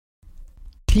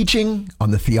teaching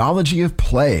on the theology of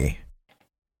play.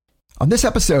 On this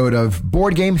episode of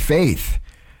Board Game Faith,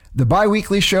 the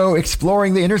bi-weekly show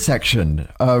exploring the intersection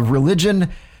of religion,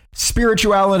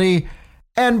 spirituality,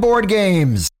 and board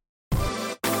games.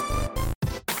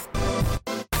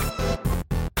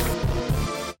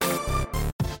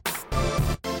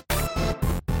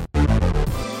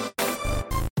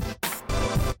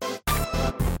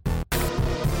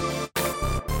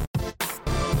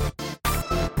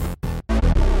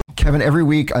 Kevin, every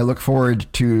week I look forward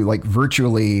to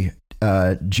virtually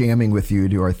jamming with you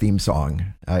to our theme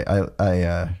song. It's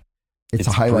a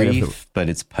highlight brief, of the, but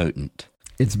it's potent.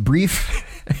 It's brief.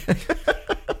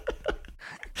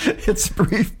 It's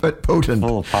brief but potent.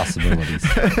 Full of possibilities.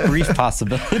 Brief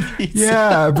possibilities.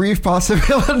 Yeah, brief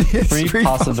possibilities. Brief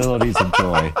possibilities of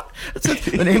joy. That's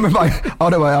the name of my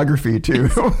autobiography too.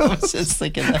 I was just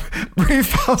thinking that.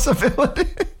 Brief possibility.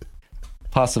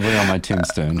 Possibly on my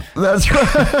tombstone. That's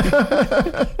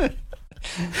right.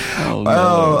 Oh,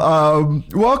 no.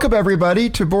 Welcome everybody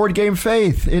to Board Game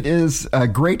Faith. It is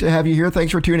great to have you here.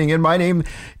 Thanks for tuning in. My name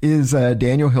is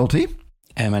Daniel Hilty.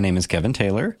 And my name is Kevin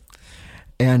Taylor.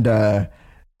 And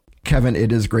Kevin,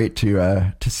 it is great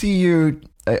to see you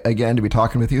again, to be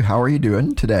talking with you. How are you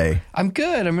doing today? I'm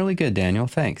good. I'm really good, Daniel.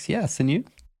 Thanks. Yes, and you?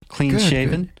 Clean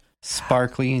shaven? Good.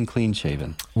 Sparkly and clean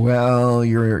shaven. Well,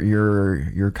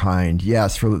 you're kind.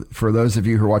 Yes, for those of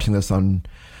you who are watching this on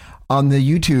the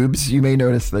YouTubes, you may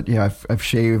notice that I've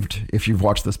shaved if you've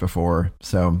watched this before.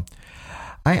 So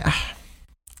I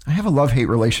have a love-hate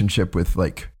relationship with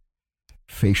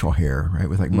facial hair, right?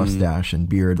 With mustache and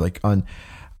beard.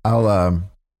 I'm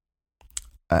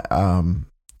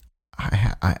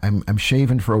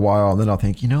shaven for a while, and then I'll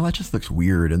think, that just looks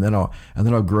weird, and then I'll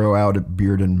grow out a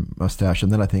beard and mustache,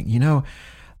 and then I think,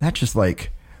 that just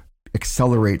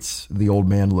accelerates the old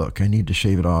man look. I need to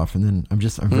shave it off, and then I'm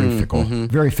very fickle,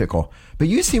 very fickle. But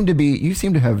you seem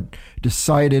to have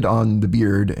decided on the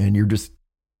beard, and you're just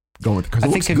going with it because it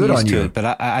looks good on you.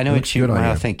 But I know what you.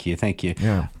 Well, thank you.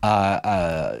 Yeah.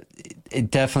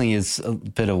 It definitely is a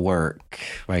bit of work,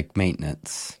 like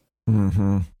maintenance.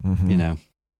 Mm-hmm.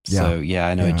 So yeah,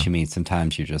 I know what you mean.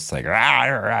 Sometimes you're just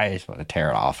I just want to tear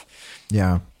it off.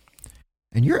 Yeah,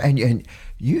 and you and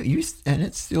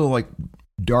it's still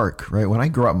dark, right? When I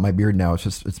grow out my beard now,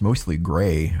 it's mostly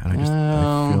gray, and I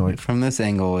feel from this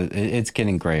angle, it's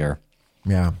getting grayer.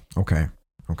 Yeah. Okay.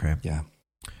 Yeah.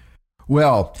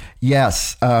 Well,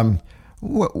 yes.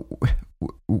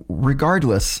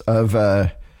 Regardless of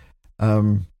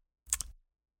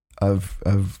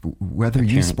whether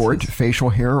you sport facial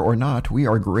hair or not, we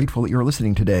are grateful that you're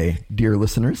listening today, dear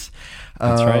listeners.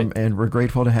 That's right. And we're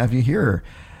grateful to have you here.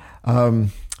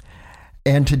 And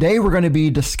today we're going to be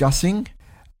discussing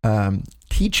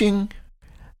teaching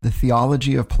the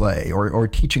theology of play, or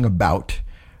teaching about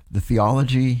the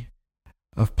theology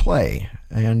of play.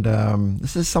 And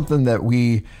this is something that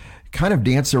we kind of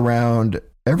dance around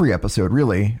every episode,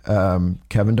 really,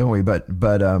 Kevin, don't we? But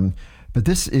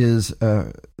this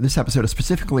episode is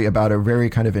specifically about a very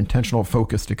kind of intentional,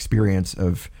 focused experience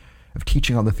of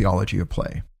teaching on the theology of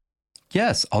play.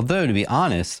 Yes, although to be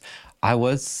honest, I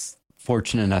was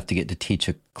fortunate enough to get to teach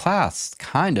a class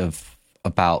kind of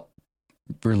about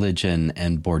religion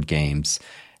and board games,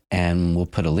 and we'll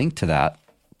put a link to that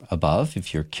above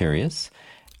if you're curious.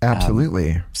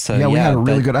 Absolutely. We had a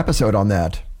really good episode on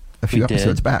that a few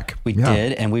episodes back. We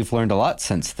did, and we've learned a lot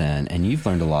since then, and you've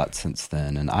learned a lot since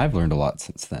then, and I've learned a lot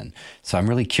since then. So I'm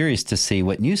really curious to see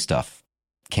what new stuff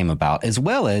came about, as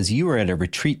well as you were at a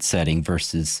retreat setting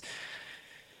versus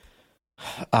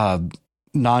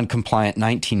non-compliant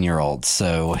 19-year-olds.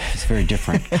 So it's a very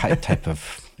different type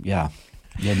of, you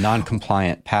had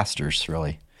non-compliant pastors,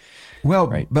 really. Well,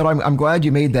 right. But I'm glad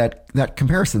you made that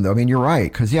comparison, though. I mean, you're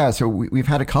right, because so we've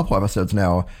had a couple episodes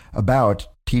now about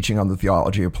teaching on the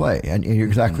theology of play, and you're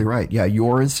exactly right. Yeah,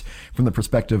 yours from the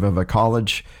perspective of a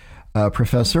college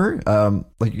professor,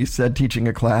 like you said, teaching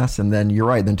a class, and then you're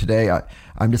right. Then today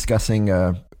I'm discussing,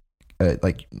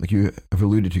 like you have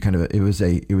alluded to, kind of it was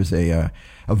a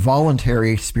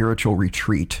voluntary spiritual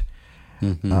retreat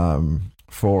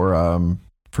for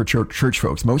church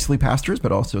folks, mostly pastors,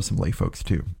 but also some lay folks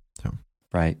too. So.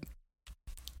 Right.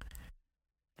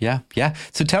 Yeah.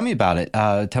 So tell me about it.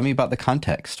 Tell me about the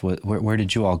context. Where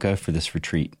did you all go for this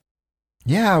retreat?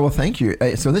 Yeah, well, thank you.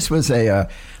 So this was a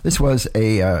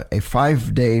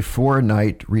 5-day,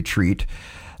 4-night retreat,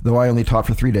 though I only taught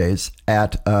for 3 days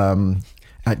at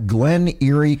Glen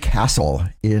Erie Castle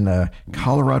in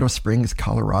Colorado Springs,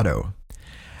 Colorado.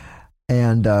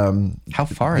 And how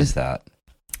far is that?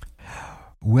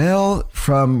 Well,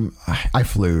 I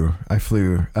flew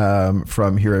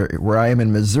from here, where I am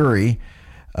in Missouri.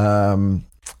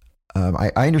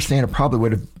 I understand it probably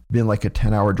would have been like a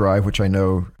 10-hour drive, which I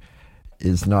know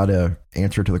is not a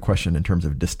answer to the question in terms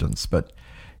of distance, but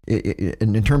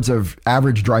in terms of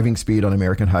average driving speed on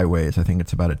American highways, I think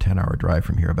it's about a 10-hour drive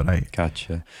from here. But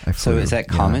Gotcha. I flew, so is that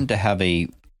common to have a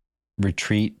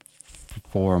retreat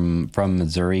from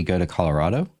Missouri go to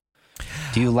Colorado?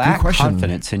 Do you lack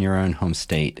confidence in your own home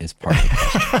state is part of the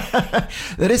question?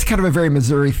 That is kind of a very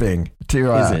Missouri thing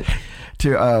to, is it?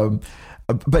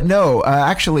 But no,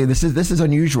 actually this is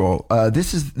unusual.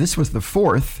 This was the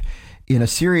fourth in a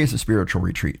series of spiritual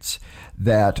retreats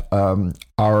that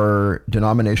our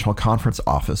denominational conference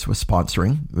office was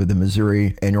sponsoring with the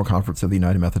Missouri Annual Conference of the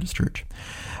United Methodist Church.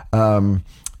 And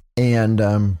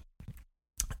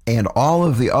all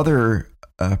of the other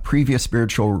previous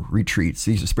spiritual retreats,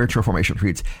 these spiritual formation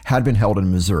retreats, had been held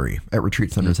in Missouri, at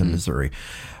retreat centers in Missouri.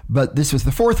 But this was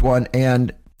the fourth one,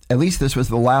 and at least this was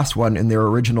the last one in their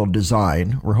original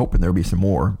design. We're hoping there'll be some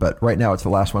more, but right now it's the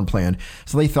last one planned.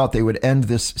 So they thought they would end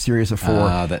this series of four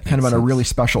kind of on a really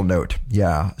special note.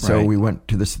 Yeah. So we went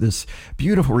to this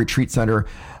beautiful retreat center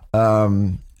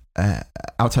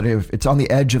outside of, it's on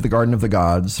the edge of the Garden of the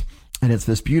Gods, and it's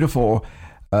this beautiful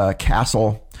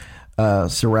castle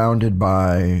surrounded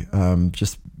by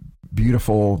just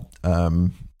beautiful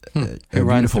Who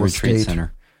runs the retreat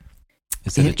center?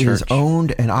 Is it a church? It is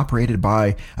owned and operated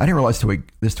by, I didn't realize till we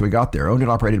got there, owned and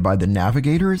operated by the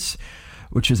Navigators,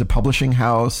 which is a publishing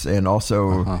house and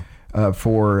also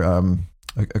for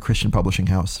a Christian publishing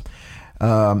house.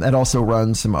 It also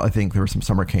runs some, I think there were some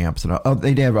summer camps, and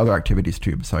they have other activities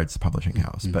too besides the publishing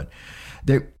house. But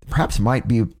they perhaps might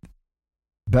be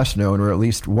best known, or at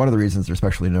least one of the reasons they're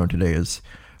especially known today, is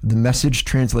the Message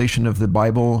translation of the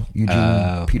Bible,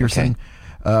 Eugene Peterson,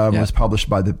 was published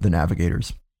by the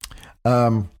Navigators.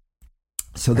 So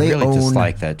they really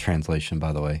dislike that translation,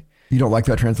 by the way. You don't like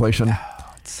that translation?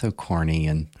 Oh, it's so corny,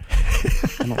 and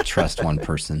I don't trust one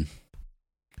person.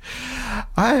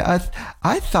 I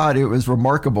thought it was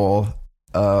remarkable.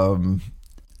 I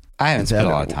haven't spent a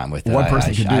lot of time with it. One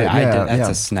person could do it. That's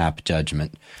a snap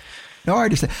judgment. No, I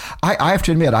just, I have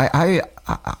to admit, I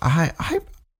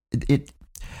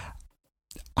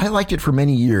liked it for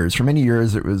many years. For many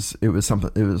years, it was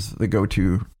something. It was the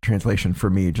go-to translation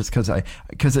for me, just because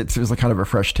it was a kind of a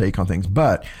fresh take on things.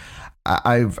 But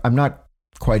I'm not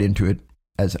quite into it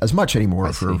as much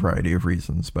anymore for a variety of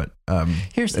reasons. But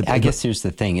I guess here's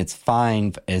the thing: it's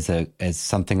fine as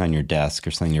something on your desk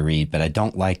or something you read, but I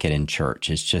don't like it in church.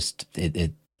 It's just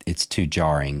it's too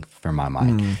jarring for my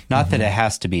mind. Not that it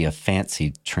has to be a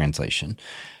fancy translation,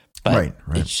 but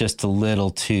it's just a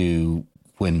little too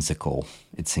whimsical,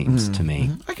 it seems to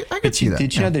me. I could see that.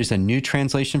 Did you know there's a new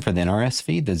translation for the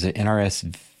NRSV? There's an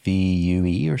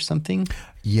NRSVUE or something?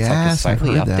 Yes, it's like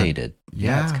slightly I've heard updated. that.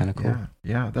 Yeah, it's kind of cool.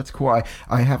 Yeah, that's cool.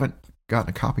 I haven't gotten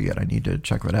a copy yet. I need to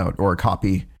check that out. Or a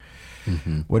copy,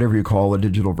 whatever you call a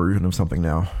digital version of something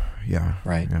now. Yeah.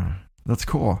 Right. Yeah, that's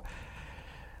cool.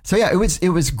 So yeah, it was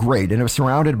great. And it was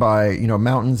surrounded by,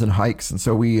 mountains and hikes. And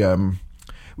so we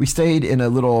stayed in a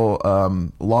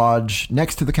little lodge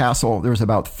next to the castle. There was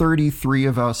about 33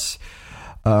 of us.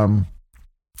 And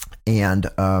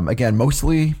again,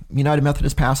 mostly United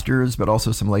Methodist pastors, but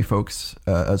also some lay folks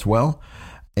as well.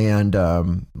 And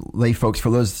lay folks, for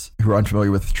those who are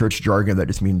unfamiliar with church jargon, that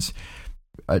just means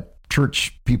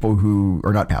church people who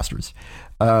are not pastors.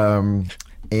 In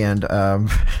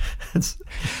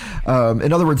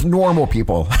other words, normal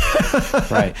people.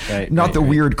 Right. Not the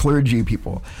weird clergy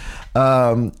people.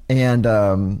 Like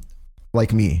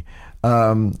me,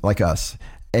 like us.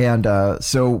 And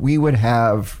so we would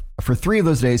have, for 3 of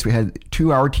those days, we had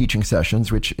 2-hour teaching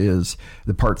sessions, which is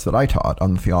the parts that I taught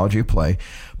on the theology of play.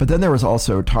 But then there was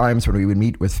also times when we would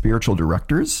meet with spiritual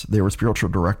directors. There were spiritual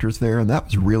directors there, and that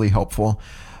was really helpful,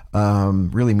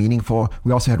 really meaningful.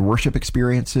 We also had worship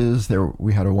experiences.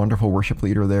 We had a wonderful worship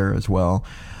leader there as well.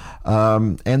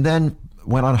 And then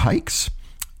went on hikes.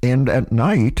 And at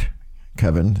night,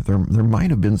 Kevin, there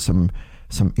might have been some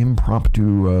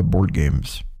impromptu board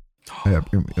games,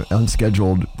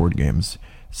 unscheduled board games.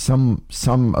 Some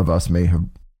of us may have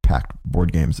packed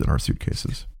board games in our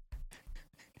suitcases.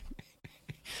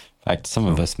 In fact, some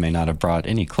of us may not have brought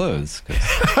any clothes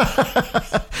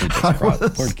because we just brought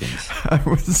board games.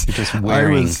 You're just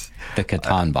wearing the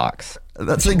Catan box.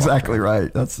 That's exactly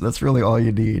right. That's really all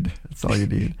you need. That's all you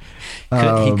need.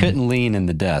 He couldn't lean in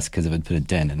the desk because it would put a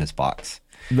dent in his box.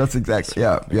 That's exactly,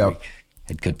 yeah.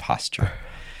 Had good posture.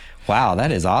 Wow,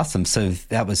 that is awesome. So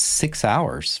that was 6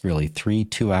 hours, really, 3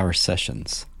 2-hour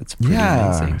sessions. That's pretty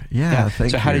amazing. Yeah.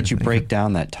 So how did you break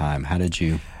down that time? How did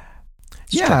you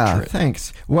structure it?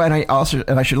 Thanks. Well,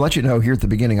 and I should let you know here at the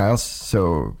beginning, I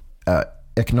also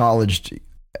acknowledged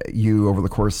you over the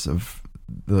course of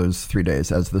those 3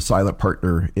 days as the silent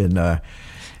partner in the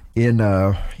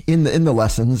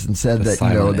lessons, and said that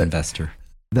investor.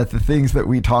 That the things that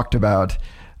we talked about.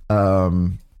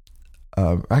 Actually,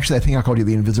 I think I called you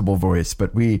the invisible voice,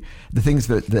 but the things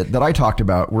that I talked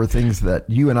about were things that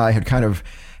you and I had kind of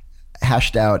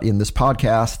hashed out in this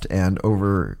podcast and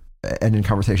in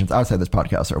conversations outside this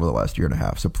podcast over the last year and a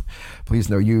half. So please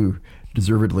know you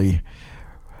deservedly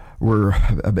were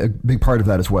a big part of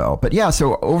that as well. But yeah,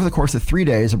 so over the course of 3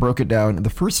 days, I broke it down. The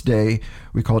first day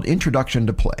we called Introduction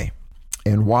to Play,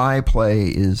 and why play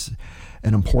is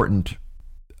an important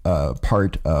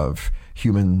part of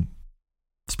human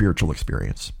spiritual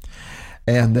experience.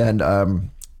 And then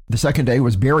the second day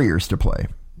was barriers to play.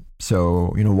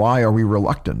 So, why are we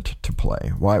reluctant to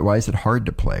play? Why is it hard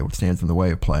to play? What stands in the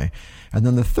way of play? And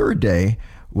then the third day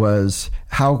was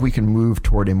how we can move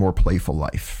toward a more playful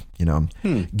life.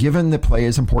 Given that play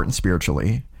is important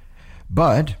spiritually,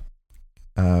 but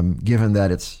given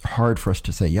that it's hard for us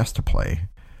to say yes to play,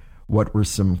 what were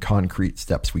some concrete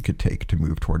steps we could take to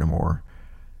move toward a more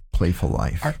playful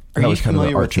life? Are you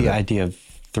familiar with the idea of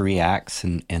 3 acts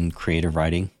in creative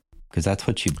writing? Because that's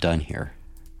what you've done here.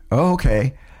 Oh,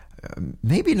 okay.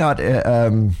 Maybe not.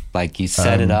 Like you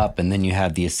set it up, and then you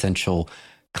have the essential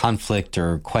conflict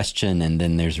or question, and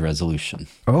then there's resolution.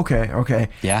 Okay.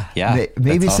 Yeah.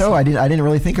 Maybe That's so. awesome. I didn't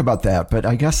really think about that, but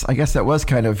I guess that was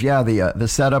kind of the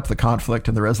setup, the conflict,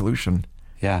 and the resolution.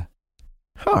 Yeah.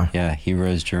 Huh. Yeah.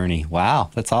 Hero's journey. Wow,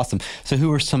 that's awesome. So,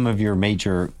 who are some of your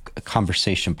major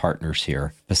conversation partners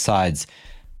here besides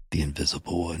the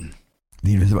invisible one?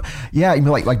 The invisible. Yeah, you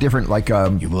mean like different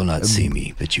you will not see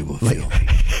me, but you will feel me.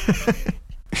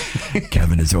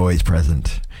 Kevin is always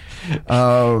present.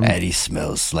 And he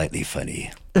smells slightly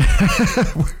funny.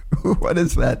 What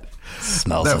is that?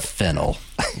 Smells of fennel.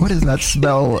 What is that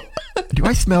smell? Do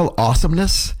I smell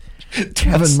awesomeness?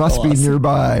 Kevin must be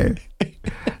nearby.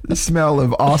 The smell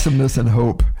of awesomeness and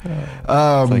hope.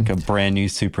 It's like a brand new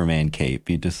Superman cape.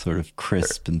 He just sort of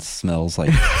crisp and smells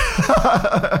like...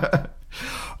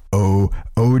 Oh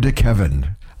to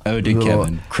Kevin. Oh to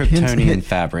Kevin. Kryptonian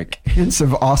fabric. Hints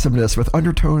of awesomeness with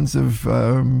undertones of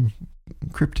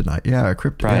kryptonite. Yeah,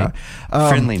 kryptonite. Right. Yeah.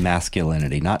 Friendly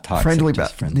masculinity, not toxic. Friendly.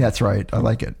 Friendly. Yeah, that's right. I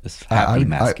like it. Just happy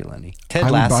masculinity.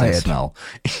 Ted Lasso smell.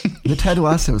 The Ted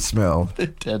Lasso smell. The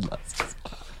Ted Lasso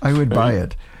smell. I would buy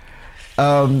it.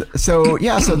 So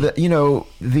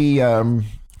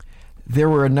there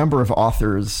were a number of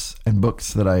authors and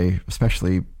books that I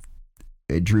especially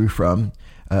drew from,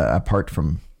 apart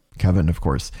from Kevin, of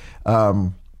course.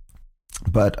 But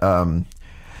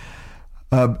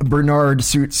Bernard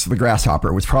Suits the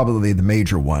Grasshopper was probably the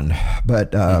major one,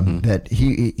 but that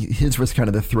his was kind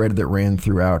of the thread that ran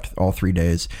throughout all 3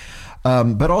 days.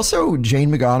 But also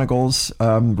Jane McGonigal's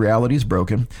Reality is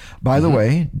Broken. By the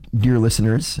way, dear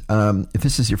listeners, if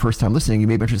this is your first time listening, you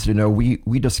may be interested to know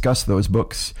we discuss those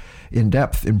books in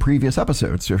depth in previous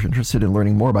episodes. So if you're interested in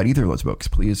learning more about either of those books,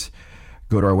 please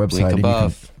go to our website. Link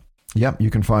above. You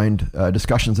can find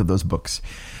discussions of those books.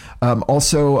 We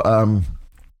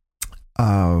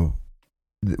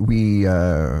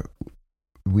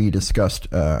discussed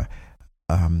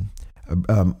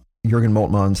Jürgen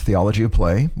Moltmann's Theology of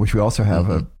Play, which we also have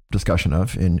a discussion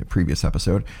of in a previous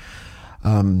episode.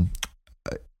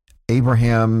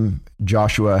 Abraham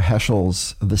Joshua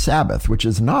Heschel's The Sabbath, which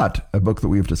is not a book that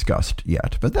we've discussed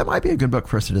yet, but that might be a good book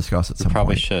for us to discuss at some point.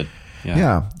 Probably should.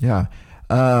 Yeah.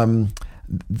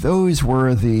 Those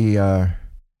were the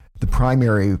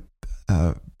primary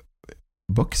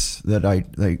books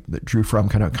that drew from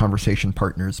kind of conversation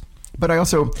partners. But I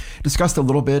also discussed a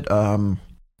little bit.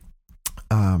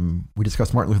 We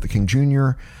discussed Martin Luther King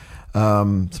Jr.,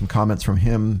 some comments from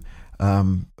him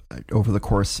over the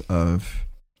course of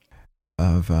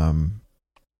the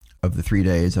 3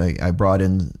 days. I brought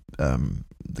in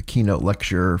the keynote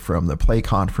lecture from the Play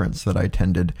Conference that I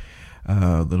attended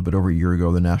a little bit over a year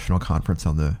ago, the National Conference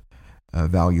on the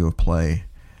Value of Play.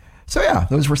 So yeah,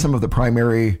 those were some of the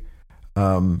primary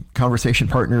conversation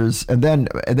partners, and then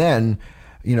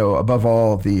above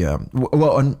all,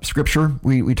 on Scripture,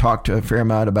 we talked a fair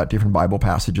amount about different Bible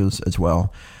passages as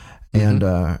well, and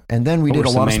then we did a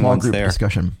lot of small group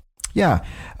discussion. Yeah,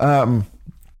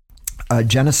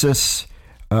 Genesis,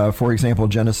 for example,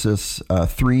 Genesis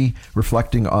 3,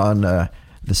 reflecting on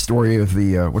the story of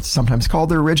the what's sometimes called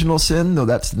the original sin, though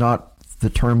that's not the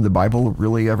term the Bible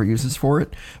really ever uses for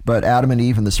it. But Adam and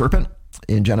Eve and the serpent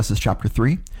in Genesis chapter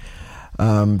 3.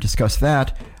 Discussed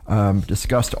that.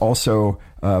 Discussed also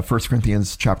 1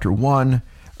 Corinthians chapter 1,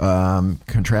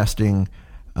 contrasting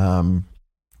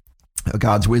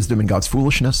God's wisdom and God's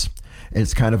foolishness.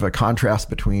 It's kind of a contrast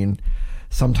between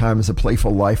sometimes a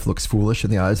playful life looks foolish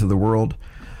in the eyes of the world.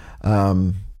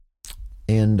 And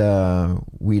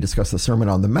we discussed the Sermon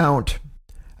on the Mount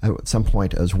at some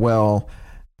point as well.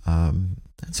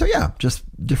 So yeah, just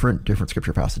different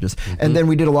scripture passages. Mm-hmm. And then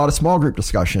we did a lot of small group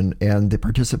discussion, and the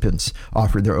participants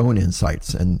offered their own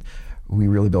insights, and we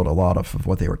really built a lot of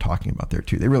what they were talking about there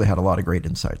too. They really had a lot of great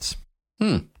insights.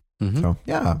 Mm-hmm. So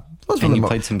yeah. And you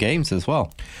played some games as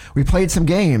well. We played some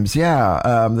games,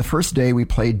 yeah. The first day we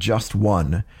played Just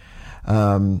One.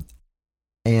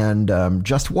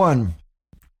 Just One,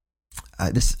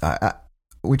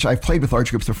 which I've played with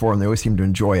large groups before, and they always seem to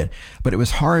enjoy it. But it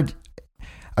was hard.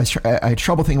 I had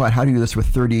trouble thinking about how to do this with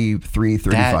 33, 35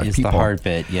 people. That is the hard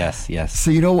bit, yes.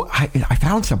 So, I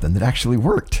found something that actually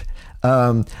worked.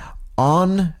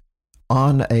 Online,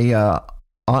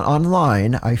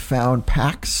 I found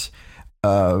packs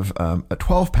of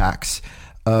 12 packs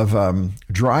of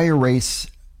dry erase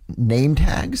name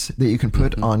tags that you can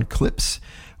put on clips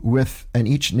and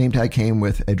each name tag came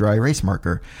with a dry erase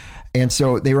marker. And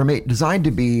so they were designed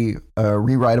to be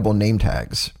rewritable name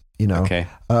tags, Okay.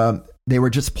 They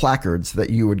were just placards that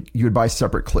you would buy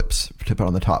separate clips to put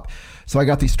on the top. So I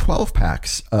got these 12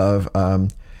 packs of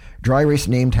dry erase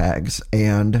name tags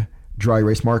and dry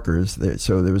erase markers.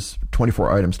 So there was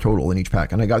 24 items total in each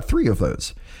pack, and I got 3 of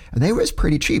those. And they was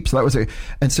pretty cheap. So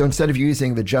and so instead of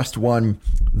using the Just One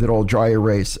little dry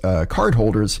erase card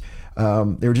holders,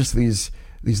 they were just these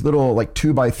little like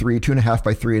 2x3, 2.5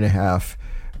 by 3.5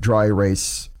 dry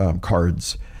erase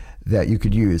cards that you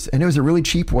could use. And it was a really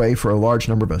cheap way for a large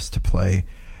number of us to play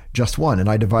Just One. And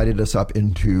I divided us up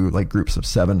into like groups of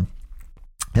 7,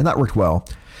 and that worked well.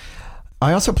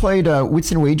 I also played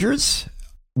Wits and Wagers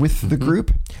with the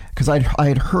group, because I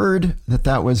had heard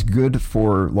that was good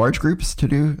for large groups to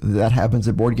do. That happens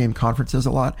at board game conferences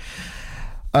a lot.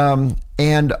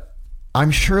 And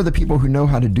I'm sure the people who know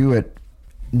how to do it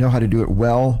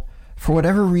well. For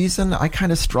whatever reason, I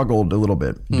kind of struggled a little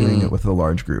bit doing it with a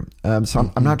large group.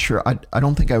 So I'm not sure. I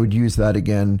don't think I would use that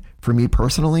again for me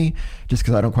personally, just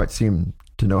because I don't quite seem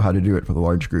to know how to do it with a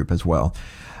large group as well.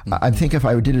 I think if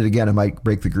I did it again, I might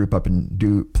break the group up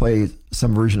and play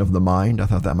some version of The Mind. I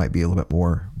thought that might be a little bit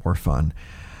more fun.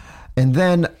 And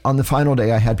then on the final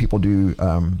day, I had people do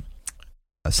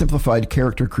simplified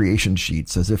character creation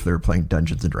sheets as if they were playing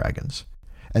Dungeons and Dragons.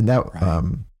 And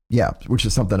that, which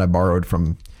is something I borrowed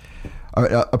from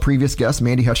a previous guest,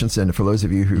 Mandy Hutchinson, for those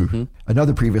of you who,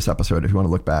 another previous episode, if you want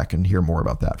to look back and hear more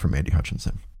about that from Mandy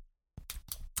Hutchinson.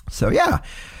 So yeah.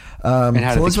 And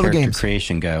how did the character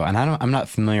creation go? And I'm not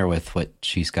familiar with what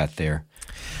she's got there.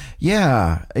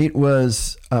 Yeah, it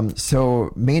was,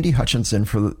 so Mandy Hutchinson,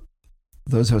 for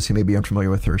those of us who may be unfamiliar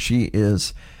with her, she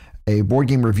is a board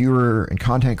game reviewer and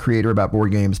content creator about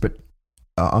board games, but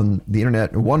on the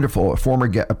internet, wonderful,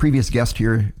 a previous guest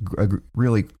here, a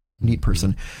really neat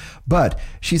person, but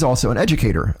she's also an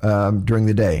educator during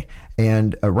the day.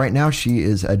 And right now she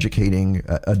is educating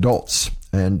adults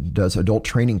and does adult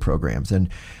training programs. And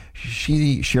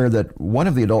she shared that one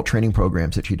of the adult training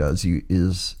programs that she does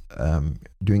is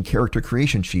doing character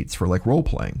creation sheets for like role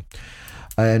playing.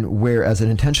 And where, as an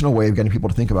intentional way of getting people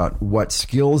to think about what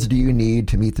skills do you need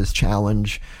to meet this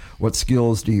challenge? What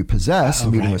skills do you possess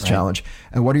in meeting this challenge?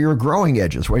 And what are your growing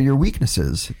edges? What are your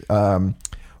weaknesses?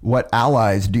 What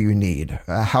allies do you need?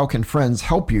 How can friends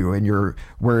help you in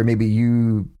where maybe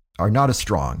you are not as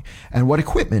strong? And what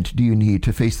equipment do you need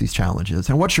to face these challenges?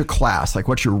 And what's your class? Like,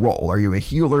 what's your role? Are you a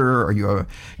healer? Are you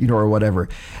or whatever?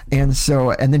 And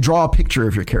then draw a picture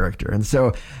of your character. And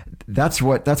so that's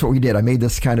what we did. I made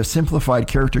this kind of simplified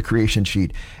character creation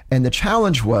sheet. And the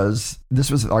challenge this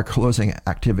was our closing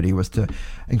activity, was to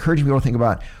encourage people to think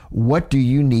about, what do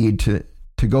you need to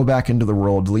go back into the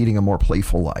world leading a more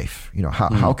playful life?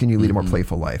 How can you lead a more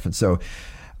playful life? And so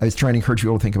I was trying to encourage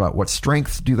people to think about, what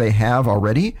strengths do they have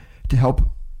already to help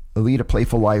lead a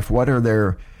playful life?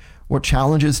 What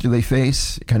challenges do they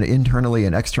face kind of internally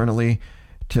and externally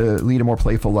to lead a more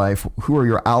playful life? Who are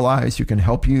your allies who can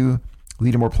help you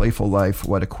lead a more playful life?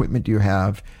 What equipment do you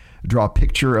have? Draw a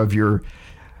picture of your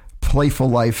playful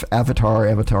life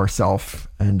avatar self.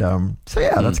 And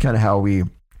that's kind of how we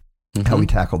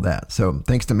tackled that. So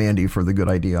thanks to Mandy for the good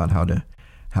idea on how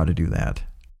to do that.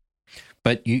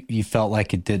 But you felt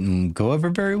like it didn't go over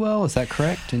very well. Is that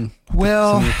correct? And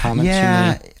well, some of the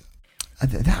comments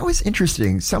that was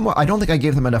interesting. Somewhat, I don't think I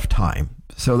gave them enough time.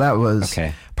 So that was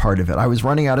part of it. I was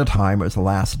running out of time. It was the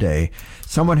last day.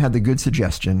 Someone had the good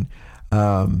suggestion.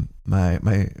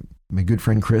 My good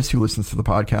friend Chris, who listens to the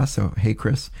podcast. So hey,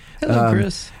 Chris. Hello,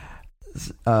 Chris.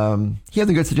 He had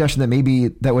the good suggestion that maybe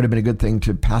that would have been a good thing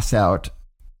to pass out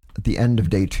at the end of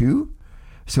day 2,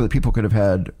 so that people could have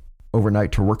had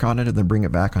overnight to work on it and then bring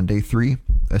it back on day 3.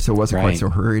 So it wasn't quite so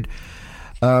hurried.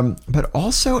 But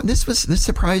also, this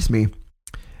surprised me.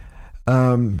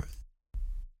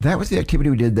 That was the activity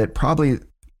we did that probably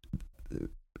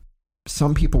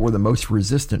some people were the most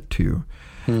resistant to.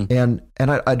 And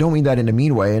I don't mean that in a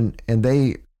mean way. And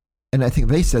I think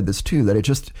they said this too,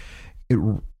 that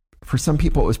for some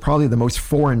people, it was probably the most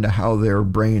foreign to how their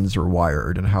brains are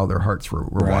wired and how their hearts were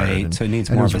wired. Right. So it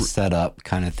needs more of a setup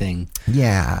kind of thing.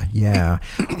 Yeah.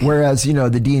 Whereas,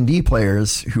 the D&D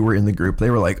players who were in the group,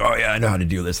 they were like, oh yeah, I know how to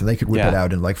do this. And they could whip it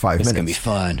out in like 5 minutes. It's going to be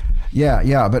fun.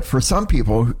 Yeah. But for some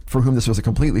people for whom this was a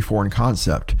completely foreign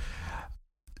concept,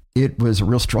 it was a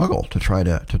real struggle to try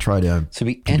to. So it'd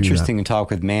be interesting to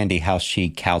talk with Mandy how she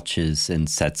couches and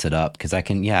sets it up, because I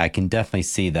can definitely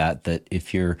see that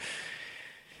if you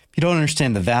don't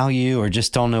understand the value or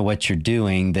just don't know what you're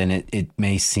doing, then it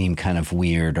may seem kind of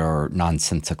weird or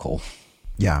nonsensical.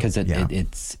 Yeah, because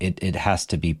it has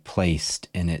to be placed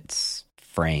in its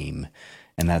frame,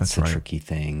 and that's the tricky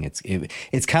thing.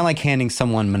 It's kind of like handing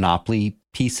someone Monopoly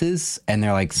pieces, and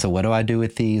they're like, "So what do I do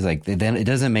with these?" Like, then it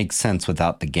doesn't make sense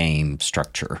without the game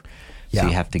structure. So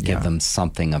you have to give them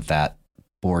something of that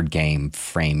board game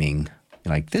framing.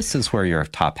 Like, this is where your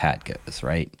top hat goes,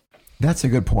 right? That's a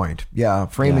good point. Yeah,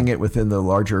 framing it within the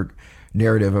larger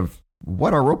narrative of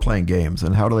what are role-playing games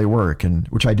and how do they work, and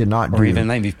which I did not do. Or even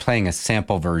maybe playing a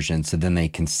sample version so then they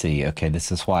can see, okay,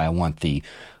 this is why I want the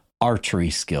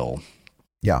archery skill.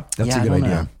 Yeah, that's a good idea.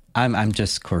 Know. I'm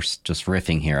just, of course, just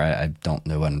riffing here. I don't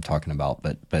know what I'm talking about,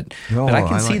 but I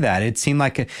can see that. It seemed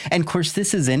like, and of course,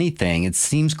 this is anything. It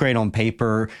seems great on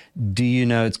paper. Do you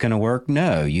know it's going to work?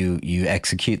 No, you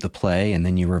execute the play and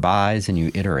then you revise and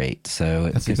you iterate. So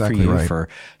it's good for you for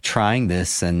trying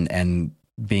this and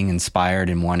being inspired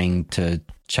and wanting to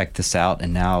check this out.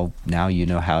 And now you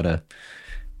know how to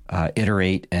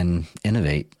iterate and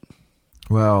innovate.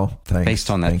 Well, thanks. Based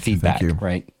on that feedback,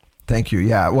 right? Thank you.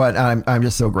 Yeah. Well, I'm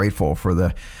just so grateful for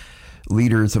the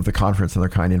leaders of the conference and their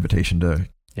kind invitation to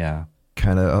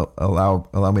kind of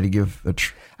allow me to give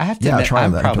I have to admit, try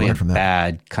I'm probably a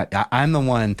bad. I'm the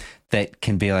one that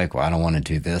can be like, well, I don't want to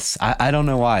do this. I don't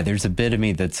know why. There's a bit of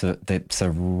me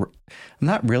I'm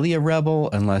not really a rebel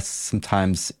unless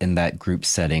sometimes in that group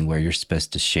setting where you're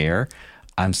supposed to share,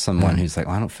 I'm someone who's like,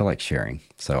 well, I don't feel like sharing.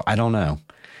 So I don't know.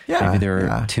 Yeah, maybe there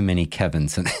are too many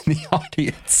Kevins in the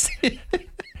audience.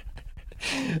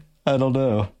 I don't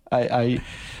know. I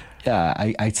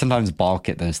sometimes balk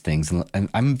at those things, and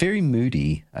I'm very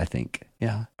moody, I think.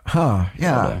 Yeah. Huh.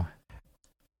 Yeah.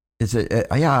 Is it?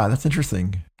 Yeah, that's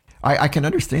interesting. I can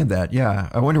understand that. Yeah.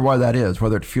 I wonder why that is.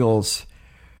 Whether it feels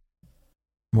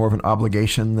more of an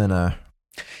obligation than a.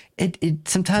 It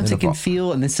sometimes it can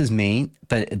feel, and this is me,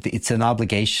 but it's an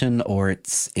obligation or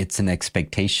it's an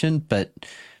expectation, but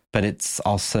it's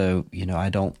also,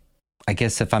 I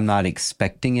guess if I'm not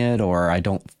expecting it or I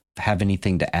don't have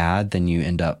anything to add, then you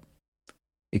end up,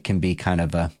 it can be kind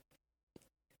of but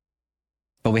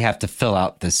we have to fill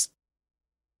out this,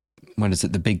 what is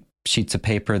it, the big sheets of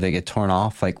paper that get torn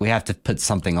off? Like, we have to put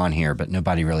something on here, but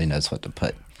nobody really knows what to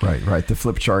put. Right. The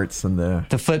flip charts and the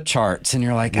flip charts. And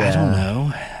you're like, I don't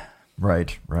know.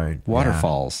 Right.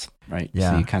 Waterfalls, right?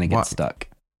 Yeah. So you kind of get stuck.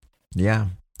 Yeah.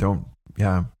 Don't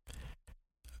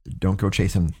go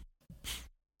chasing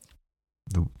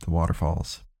the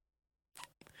waterfalls.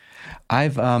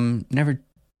 I've never.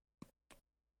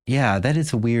 Yeah, that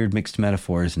is a weird mixed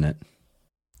metaphor, isn't it?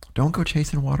 Don't go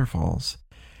chasing waterfalls.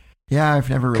 Yeah, I've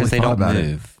never really thought about it. Because they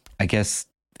don't move. I guess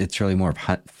it's really more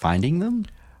of finding them.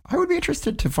 I would be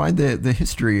interested to find the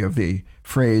history of the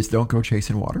phrase "Don't go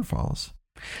chasing waterfalls."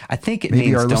 I think it maybe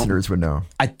means our listeners would know.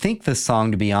 I think the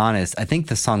song, to be honest,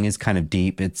 is kind of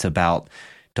deep. It's about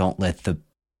don't let the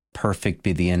perfect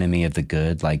be the enemy of the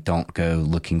good. Like, don't go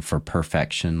looking for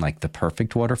perfection, like the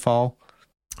perfect waterfall.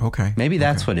 Okay. Maybe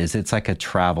that's what it is. It's like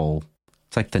it's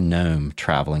like the gnome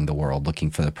traveling the world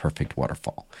looking for the perfect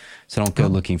waterfall. So don't go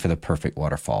looking for the perfect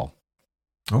waterfall.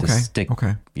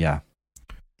 Okay. Yeah.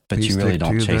 But you really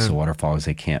don't chase a waterfall because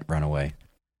they can't run away.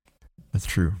 That's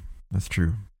true.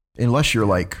 Unless you're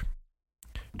like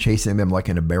chasing them like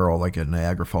in a barrel, like at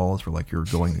Niagara Falls, where like you're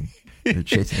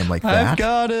chasing them like that. I've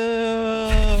got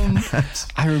him.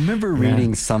 I remember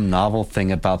reading some novel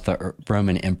thing about the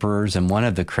Roman emperors, and one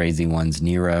of the crazy ones,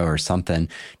 Nero or something,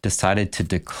 decided to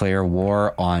declare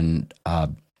war on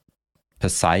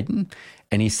Poseidon,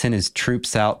 and he sent his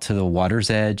troops out to the water's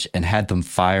edge and had them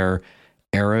fire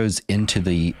arrows into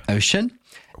the ocean.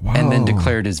 Whoa. And then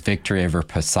declared his victory over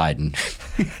Poseidon.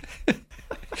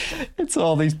 It's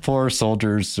all these poor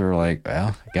soldiers are like,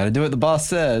 well, got to do what the boss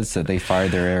says. So they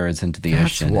fired their arrows into the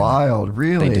ocean. That's wild,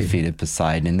 really. They defeated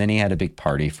Poseidon, and then he had a big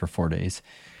party for 4 days.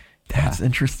 That's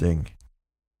interesting.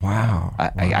 Wow.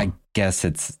 I guess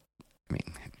it's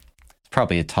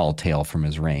probably a tall tale from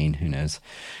his reign. Who knows?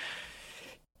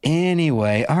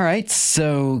 Anyway, all right.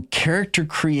 So character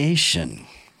creation,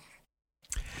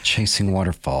 chasing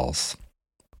waterfalls.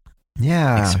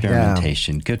 Yeah.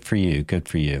 Experimentation. Yeah. Good for you. Good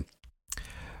for you.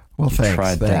 Well, you thanks.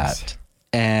 Tried that.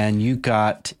 And you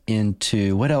got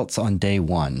into what else on day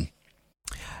one?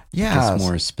 Yeah. Just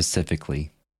more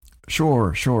specifically.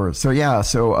 Sure. So yeah,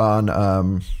 so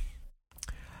on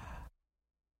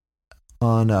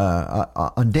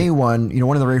day one,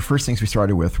 one of the very first things we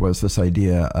started with was this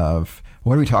idea of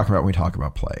what are we talking about when we talk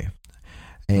about play?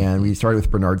 And we started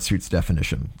with Bernard Suit's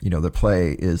definition, that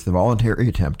play is the voluntary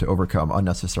attempt to overcome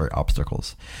unnecessary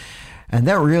obstacles. And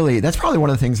that's probably one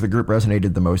of the things the group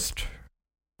resonated the most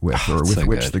with, or with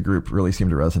which the group really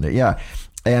seemed to resonate. Yeah.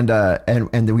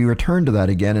 And we returned to that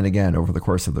again and again over the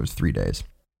course of those 3 days.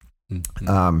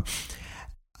 Mm-hmm.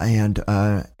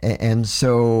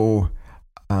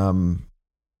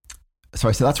 So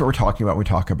I said, that's what we're talking about when we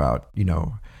talk about,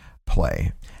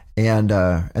 play. And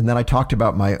then I talked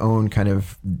about my own kind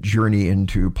of journey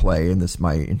into play and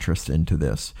my interest into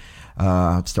this.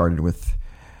 It started with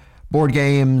board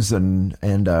games and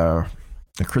a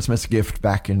Christmas gift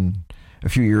back in a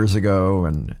few years ago,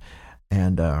 and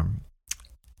kind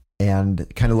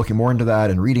of looking more into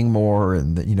that and reading more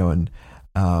and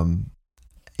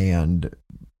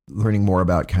learning more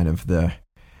about kind of the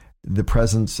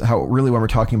presence, how really when we're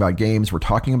talking about games, we're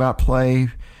talking about play,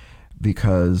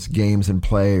 because games and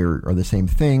play are the same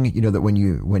thing. That when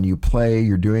you play,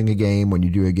 you're doing a game. When you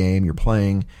do a game, you're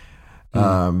playing.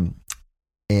 And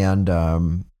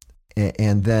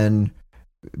then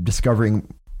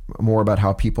discovering more about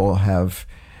how people have,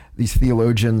 these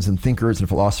theologians and thinkers and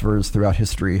philosophers throughout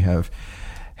history have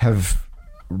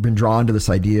been drawn to this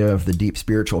idea of the deep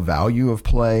spiritual value of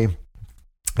play,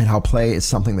 and how play is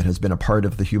something that has been a part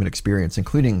of the human experience,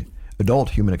 including adult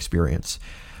human experience,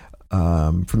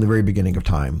 from the very beginning of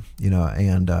time,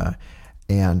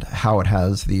 and how it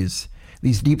has these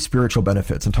deep spiritual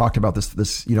benefits. And talked about this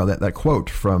that quote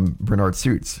from Bernard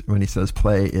Suits when he says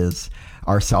play is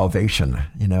our salvation,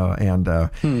 and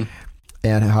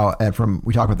how,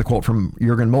 we talk about the quote from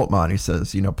Jürgen Moltmann, who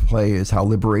says, play is how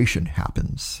liberation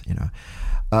happens,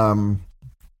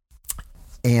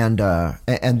 and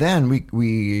then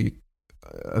we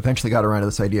eventually got around to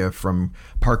this idea from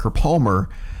Parker Palmer,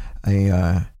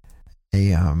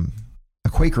 a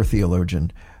Quaker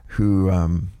theologian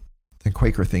a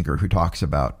Quaker thinker who talks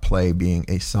about play being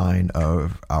a sign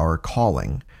of our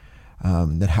calling,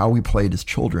 that how we played as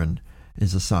children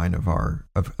is a sign of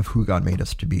who God made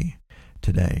us to be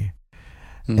today.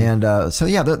 And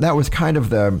that was kind of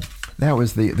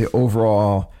the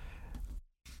overall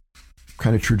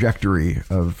kind of trajectory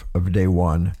of day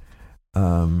one,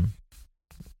 and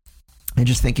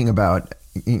just thinking about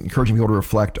encouraging people to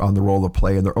reflect on the role of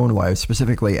play in their own lives,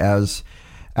 specifically as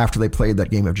after they played that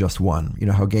game of just one.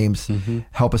 How games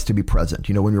help us to be present.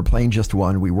 When we were playing just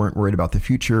one, we weren't worried about the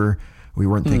future. We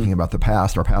weren't thinking about the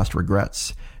past, our past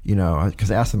regrets.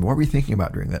 Because I asked them, what were you thinking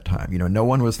about during that time? No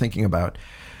one was thinking about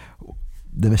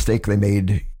the mistake they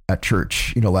made at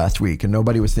church, last week, and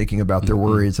nobody was thinking about their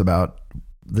worries about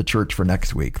the church for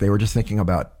next week. They were just thinking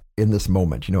about in this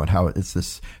moment, and how it's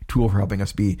this tool for helping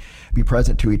us be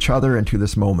present to each other and to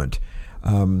this moment,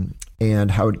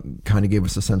 and how it kind of gave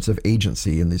us a sense of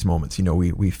agency in these moments.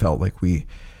 We felt like we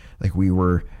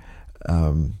were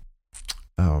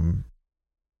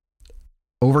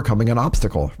overcoming an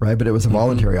obstacle, right? But it was a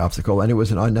voluntary obstacle, and it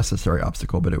was an unnecessary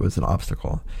obstacle, but it was an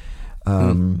obstacle.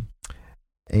 And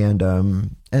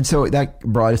so that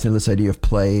brought us into this idea of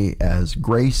play as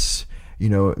grace,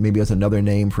 maybe as another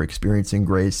name for experiencing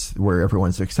grace, where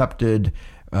everyone's accepted,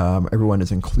 everyone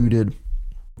is included.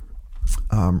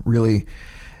 Really,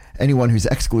 anyone who's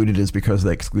excluded is because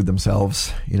they exclude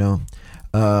themselves,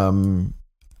 And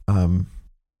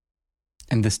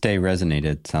this day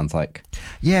resonated, sounds like.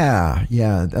 Yeah.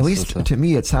 At least to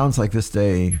me, it sounds like this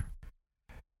day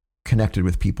connected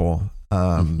with people.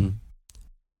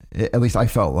 At least I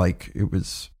felt like it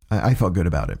was, I felt good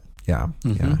about it. Yeah.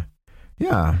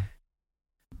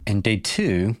 And day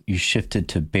two, you shifted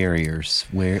to barriers,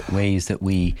 ways that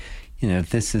we,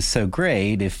 if this is so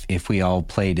great, if we all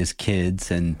played as kids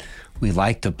and we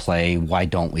like to play, why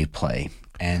don't we play?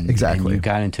 And exactly. And you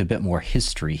got into a bit more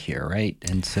history here, right?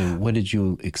 And so what did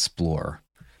you explore?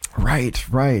 Right.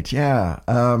 Yeah.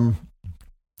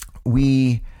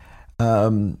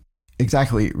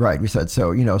 exactly right. We said,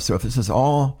 so, so if this is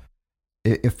all,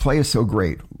 if play is so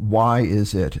great, why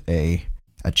is it a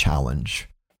challenge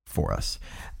for us?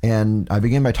 And I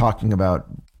begin by talking about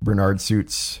Bernard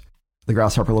Suit's The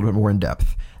Grasshopper a little bit more in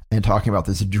depth, and talking about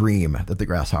this dream that the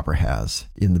grasshopper has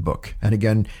in the book. And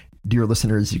again, dear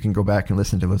listeners, you can go back and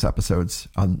listen to those episodes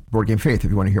on Board Game Faith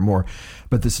if you want to hear more.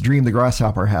 But this dream the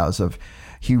grasshopper has of,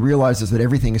 he realizes that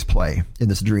everything is play in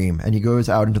this dream, and he goes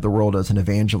out into the world as an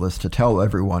evangelist to tell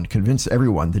everyone, convince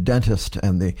everyone, the dentist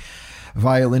and the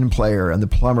violin player and the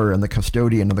plumber and the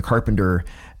custodian and the carpenter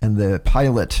and the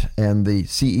pilot and the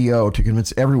CEO, to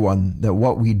convince everyone that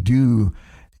what we do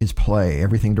is play.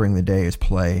 Everything during the day is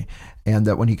play. And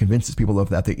that when he convinces people of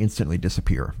that, they instantly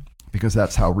disappear, because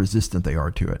that's how resistant they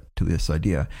are to it, to this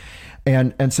idea.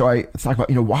 And so I thought about,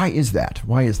 why is that?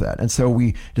 Why is that? And so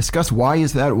we discussed, why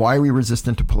is that? Why are we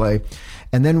resistant to play?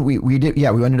 And then we went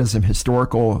into some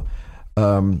historical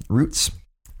roots,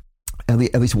 at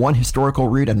least one historical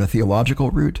root and a theological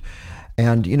root.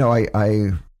 And,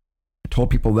 I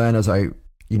told people then, as I,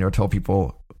 as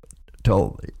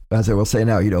I will say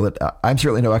now, that I'm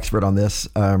certainly no expert on this.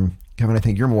 Kevin, I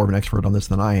think you're more of an expert on this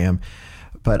than I am.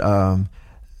 But,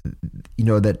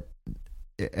 that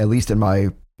at least in my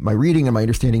reading and my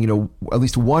understanding, at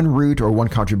least one root or one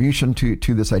contribution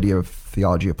to this idea of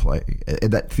theology of play,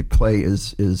 that play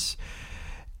is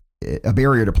a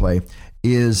barrier to play,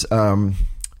 is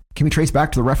can be traced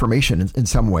back to the Reformation in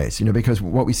some ways, because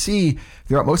what we see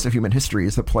throughout most of human history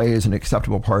is that play is an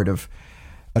acceptable part of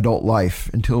adult life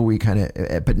until we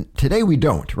but today we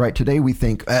don't, right? Today we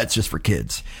think it's just for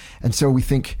kids. And so we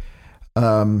think,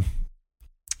 so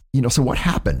what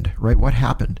happened, right? What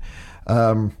happened?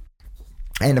 And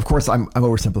of course I'm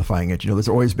oversimplifying it. There's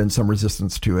always been some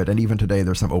resistance to it. And even today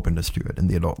there's some openness to it in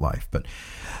the adult life. But,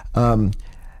 and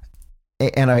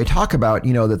I talk about,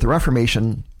 that the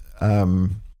Reformation,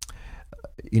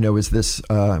 is this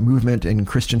movement in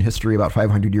Christian history about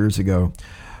 500 years ago,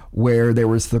 where there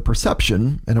was the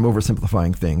perception, and I'm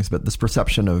oversimplifying things, but this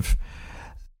perception of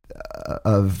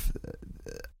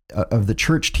the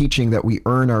church teaching that we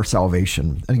earn our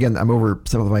salvation. And again, I'm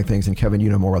oversimplifying things, and Kevin, you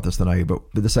know more about this than I do, but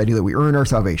this idea that we earn our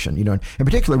salvation, in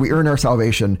particular, we earn our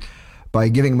salvation by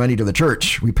giving money to the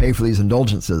church. We pay for these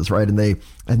indulgences, right? And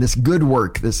this good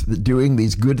work, doing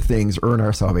these good things earn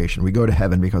our salvation. We go to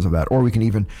heaven because of that. Or we can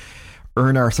even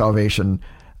earn our salvation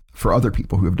for other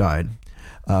people who have died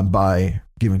by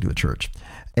giving to the church.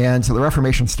 And so the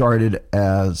Reformation started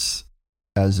in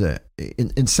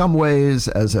some ways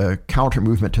as a counter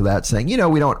movement to that, saying,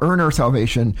 we don't earn our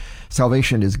salvation.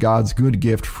 Salvation is God's good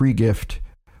gift, free gift,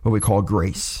 what we call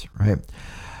grace, right?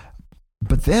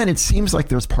 But then it seems like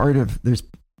there's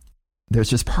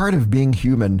just part of being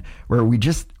human where we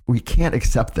can't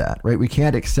accept that, right? We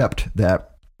can't accept that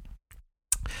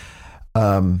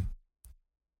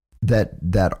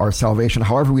that our salvation,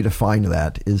 however we define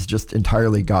that, is just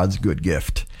entirely God's good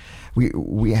gift.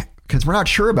 Because we're not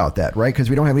sure about that, right?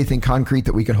 Because we don't have anything concrete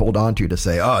that we can hold on to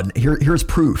say, here's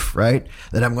proof, right,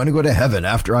 that I'm going to go to heaven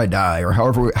after I die, or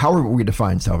however we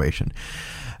define salvation.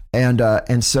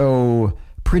 And so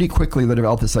pretty quickly they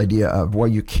developed this idea of, well,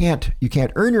 you can't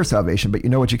earn your salvation, but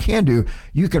what you can do?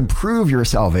 You can prove your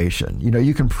salvation.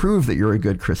 You can prove that you're a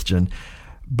good Christian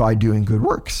by doing good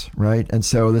works, right? And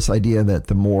so this idea that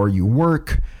the more you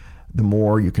work, the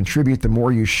more you contribute, the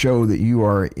more you show that you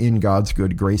are in God's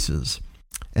good graces.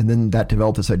 And then that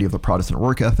developed this idea of the Protestant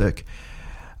work ethic,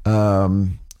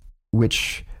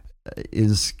 which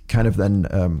is kind of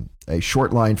then a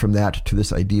short line from that to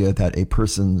this idea that a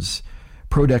person's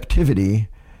productivity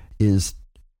is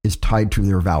tied to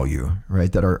their value,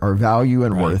 right? That our value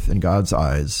and worth in God's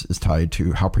eyes is tied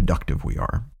to how productive we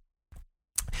are.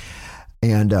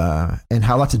 And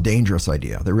how that's a dangerous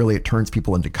idea. That really it turns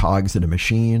people into cogs in a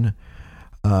machine.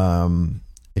 It kind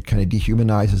of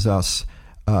dehumanizes us.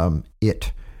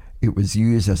 It was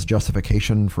used as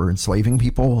justification for enslaving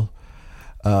people,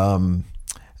 and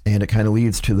it kind of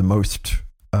leads to the most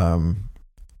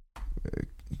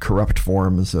corrupt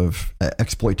forms of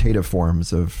exploitative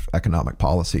forms of economic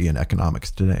policy and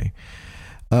economics today.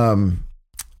 And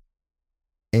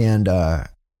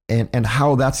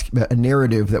how that's a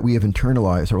narrative that we have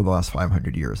internalized over the last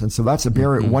 500 years. And so that's a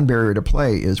barrier. One barrier to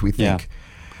play is we think,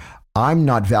 I'm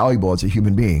not valuable as a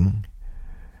human being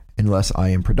unless I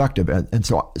am productive. And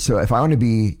so if I want to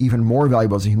be even more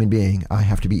valuable as a human being, I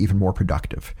have to be even more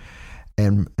productive.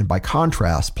 And by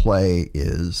contrast, play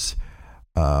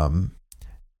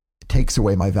takes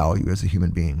away my value as a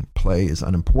human being. Play is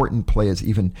unimportant. Play is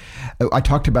even, I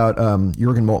talked about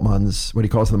Jürgen Moltmann's, what he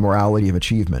calls the morality of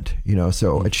achievement.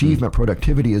 Achievement,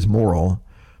 productivity is moral.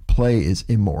 Play is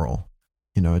immoral.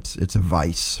 It's a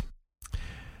vice.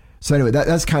 So anyway,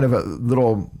 that's kind of a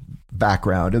little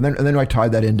background. And then I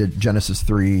tied that into Genesis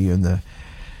 3 and the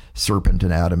serpent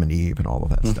and Adam and Eve and all of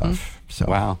that stuff. So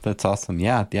wow, that's awesome.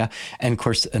 Yeah. And of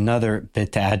course, another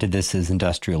bit to add to this is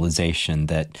industrialization,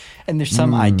 and there's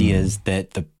some ideas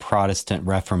that the Protestant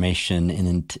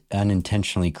Reformation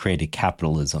unintentionally created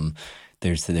capitalism.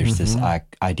 There's this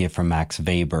idea from Max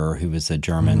Weber, who was a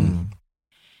German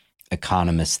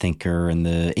economist thinker in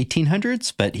the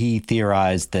 1800s, but he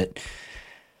theorized that,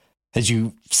 as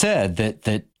you said,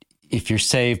 that if you're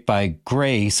saved by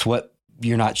grace,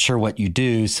 you're not sure what you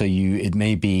do, so it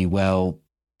may be, well,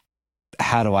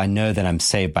 how do I know that I'm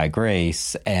saved by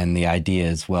grace? And the idea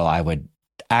is, well, I would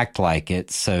act like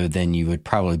it, so then you would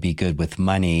probably be good with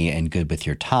money and good with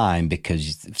your time,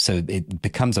 so it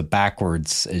becomes a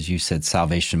backwards, as you said,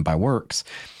 salvation by works.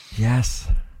 Yes.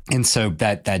 And so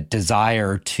that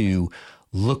desire to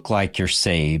look like you're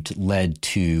saved led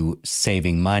to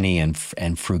saving money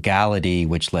and frugality,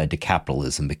 which led to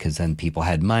capitalism, because then people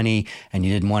had money and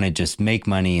you didn't want to just make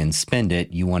money and spend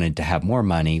it. You wanted to have more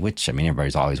money, which, I mean,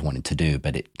 everybody's always wanted to do,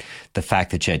 but the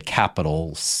fact that you had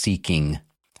capital seeking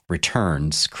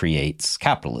returns creates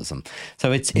capitalism.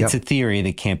 So it's a theory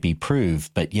that can't be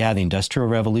proved. But yeah, the Industrial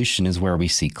Revolution is where we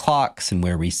see clocks and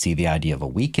where we see the idea of a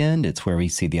weekend. It's where we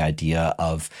see the idea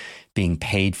of being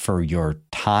paid for your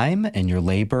time and your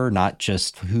labor, not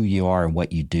just who you are and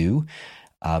what you do.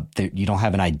 You don't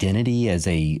have an identity as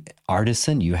a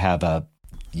artisan. You're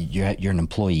an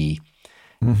employee.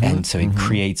 And so it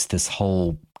creates this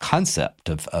whole concept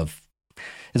of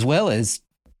as well as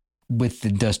with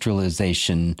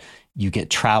industrialization, you get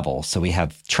travel. So we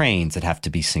have trains that have to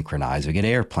be synchronized. We get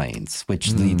airplanes,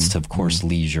 which leads to, of course,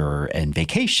 leisure and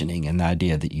vacationing, and the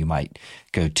idea that you might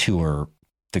go tour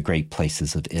the great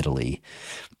places of Italy,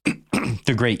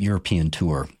 the great European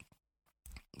tour,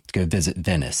 go visit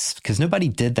Venice, because nobody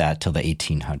did that till the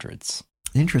 1800s.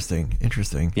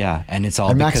 Interesting. Yeah, and it's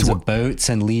all because of boats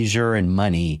and leisure and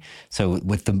money. So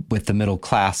with the middle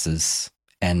classes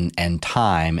and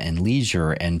time and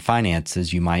leisure and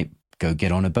finances, you might go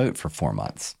get on a boat for 4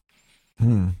 months.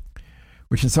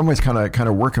 Which in some ways kind of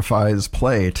workifies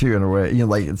play too, in a way.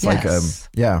 It's yes.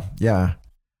 Yeah.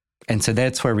 And so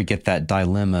that's where we get that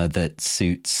dilemma that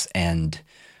Suits and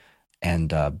Jane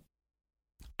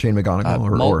McGonigal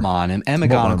or Moltmann and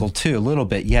McGonigal too, a little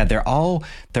bit. Yeah, they're all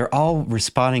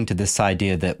responding to this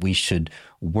idea that we should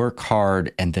work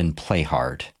hard and then play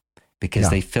hard, because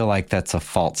they feel like that's a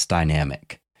false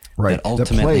dynamic. Right. That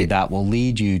ultimately that will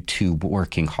lead you to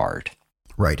working hard.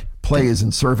 Right. Play is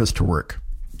in service to work.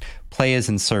 Play is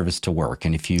in service to work.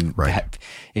 And if you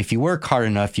work hard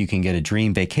enough, you can get a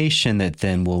dream vacation that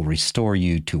then will restore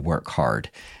you to work hard.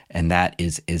 And that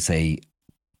is a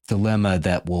dilemma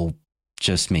that will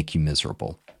just make you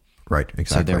miserable. Right,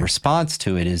 exactly. So their response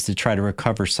to it is to try to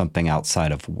recover something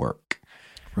outside of work.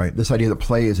 Right. This idea that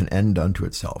play is an end unto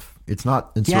itself. It's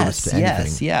not in service to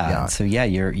anything. Yeah. So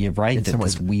you're right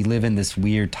that we live in this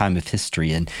weird time of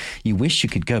history, and you wish you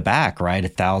could go back, right,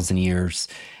 1,000 years,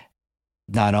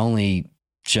 not only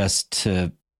just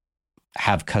to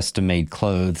have custom-made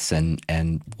clothes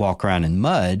and walk around in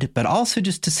mud, but also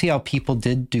just to see how people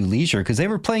did do leisure, because they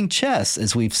were playing chess,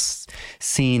 as we've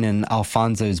seen in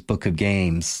Alfonso's Book of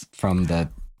Games from the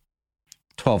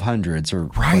 1200s or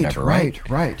whatever,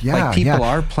 right? Yeah, like people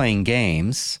are playing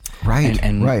games, right?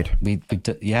 And right. We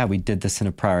did this in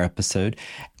a prior episode,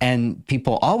 and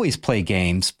people always play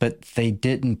games, but they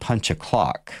didn't punch a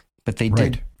clock, but they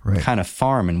did kind of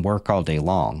farm and work all day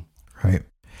long, right?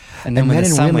 And then when the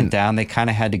sun went down, they kind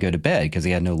of had to go to bed because they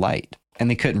had no light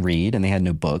and they couldn't read and they had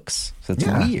no books. So it's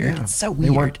weird. Yeah. It's so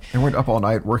weird. They weren't up all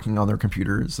night working on their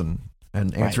computers and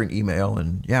answering email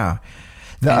and the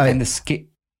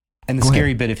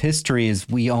scary bit of history is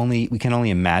we can only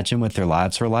imagine what their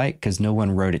lives were like, because no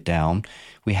one wrote it down.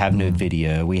 We have no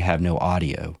video. We have no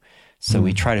audio. So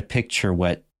we try to picture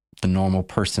what the normal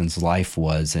person's life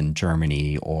was in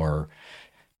Germany or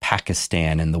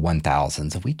Pakistan in the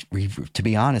 1000s. We to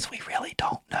be honest, we really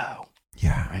don't know.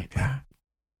 Yeah. Right. Yeah.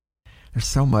 There's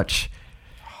so much.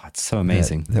 Oh, it's so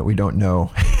amazing that we don't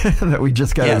know, that we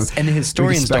just got. Yes, and the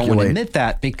historians don't want to admit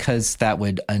that, because that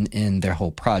would end their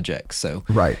whole project. So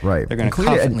right. They're going to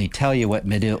confidently tell you what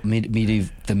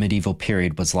the medieval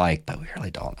period was like, but we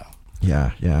really don't know.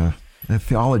 Yeah. And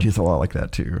theology is a lot like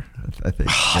that too, I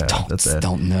think.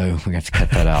 Don't know. We're going to have to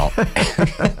cut that out.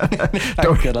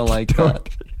 I'm going to like that.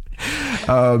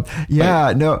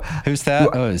 No. Who's that?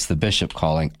 It's the bishop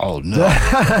calling. Oh no.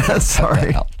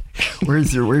 Sorry.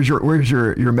 Where's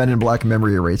your Men in Black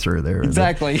memory eraser there?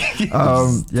 Exactly.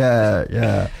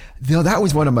 Yeah. That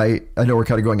was one of my, I know we're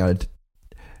kind of going on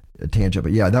tangent,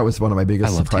 but yeah, that was one of my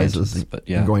biggest surprises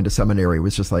in going to seminary.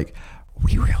 Was just like,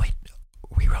 we really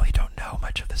don't know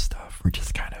much of this stuff. We're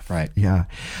just kind of yeah.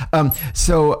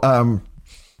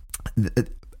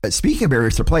 Speaking of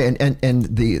barriers to play, and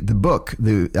the book,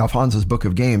 the Alfonso's Book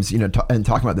of Games, and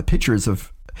talking about the pictures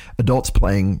of adults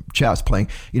playing chess,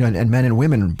 and men and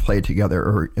women play together,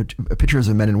 or pictures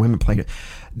of men and women playing it.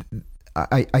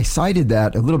 I cited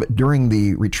that a little bit during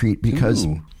the retreat because,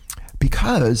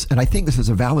 and I think this is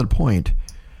a valid point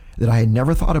that I had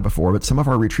never thought of before, but some of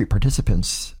our retreat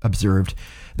participants observed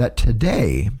that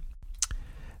today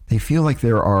they feel like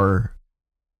there are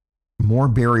more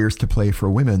barriers to play for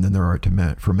women than there are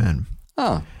for men.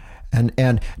 Oh.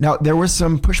 And now there was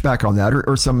some pushback on that,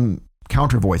 or some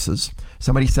counter voices.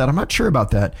 Somebody said, I'm not sure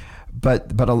about that,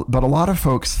 but a lot of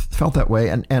folks felt that way,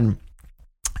 and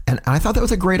I thought that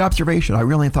was a great observation. I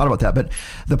really thought about that. But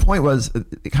the point was,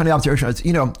 the kind of observation was,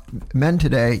 men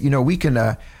today, we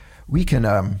can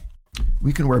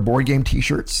wear board game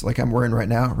T-shirts like I'm wearing right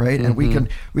now, right? And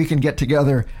we can get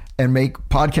together and make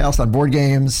podcasts on board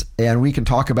games, and we can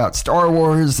talk about Star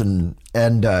Wars and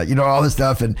all this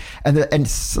stuff, and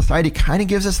society kind of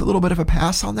gives us a little bit of a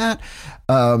pass on that.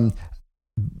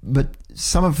 But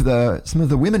some of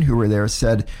the women who were there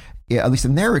said, at least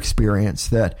in their experience,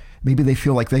 that maybe they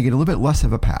feel like they get a little bit less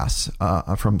of a pass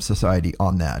from society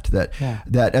on that.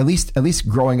 That at least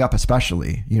growing up,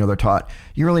 especially, they're taught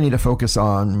you really need to focus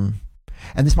on,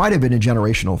 and this might have been a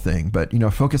generational thing, but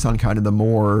focus on kind of the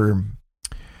more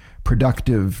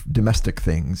productive domestic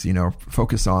things.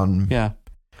 Focus on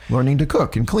learning to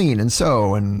cook and clean and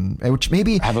sew, and which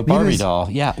maybe have a Barbie doll.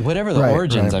 Yeah, whatever the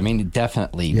origins. Right. I mean,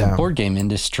 definitely the board game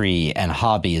industry and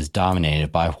hobby is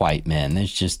dominated by white men.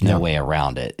 There's just no way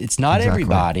around it. It's not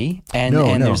everybody, and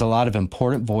there's a lot of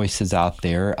important voices out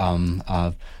there.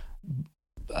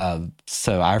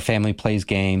 So our family plays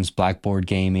games, blackboard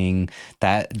gaming.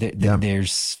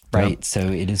 There's So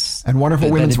it is, and wonderful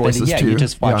women's voices too. You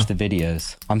just watch the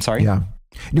videos. I'm sorry. Yeah,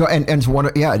 and one.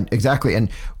 Yeah, exactly. And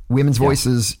women's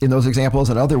voices in those examples,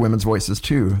 and other women's voices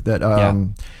too. That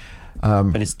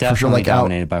but it's definitely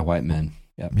dominated by white men.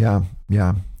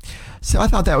 Yeah. So I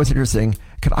thought that was interesting.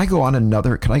 Could I go on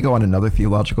another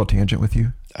theological tangent with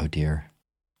you? Oh dear.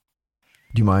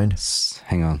 Do you mind?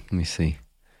 Hang on. Let me see.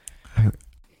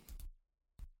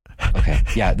 Okay.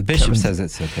 Yeah, the bishop says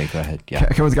it's okay. Go ahead. Yeah.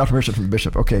 Kevin's got permission from the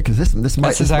bishop. Okay, because this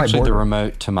is actually the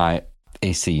remote to my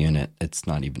AC unit. It's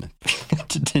not even it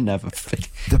didn't have a fit.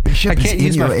 The bishop. I can't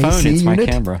use my phone. AC it's unit? My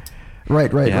camera.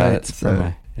 Right. It's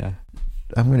so,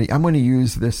 I'm gonna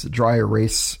use this dry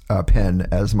erase pen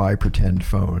as my pretend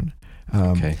phone.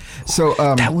 Okay. So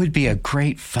that would be a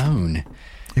great phone.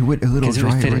 It would because it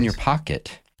would fit in your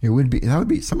pocket. It would be. That would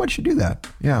be. Somebody should do that.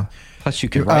 Yeah. Plus, you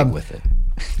could write with it.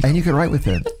 And you can write with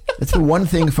it. It's the one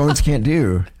thing phones can't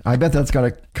do. I bet that's got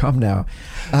to come now.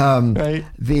 Right.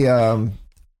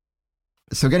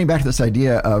 So getting back to this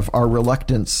idea of our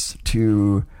reluctance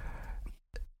to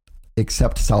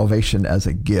accept salvation as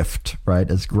a gift, right,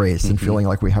 as grace, and feeling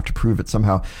like we have to prove it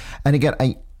somehow. And again,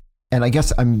 I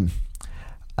guess I'm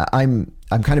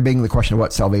kind of begging the question of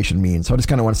what salvation means. So I just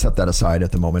kind of want to set that aside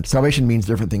at the moment. Salvation means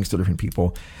different things to different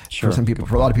people. Sure. For some people,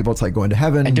 for a lot of people, it's like going to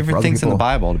heaven. And different things in the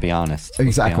Bible, to be honest.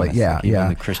 Exactly. Like even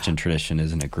the Christian tradition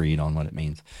isn't agreed on what it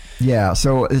means. Yeah.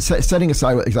 So setting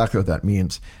aside exactly what that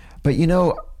means. But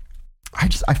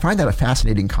I find that a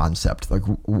fascinating concept, like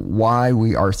why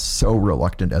we are so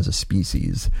reluctant as a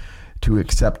species to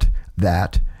accept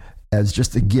that as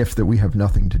just a gift that we have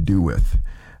nothing to do with.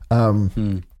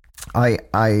 And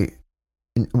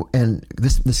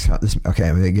this okay,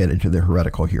 I'm going to get into the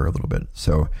heretical here a little bit.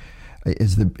 So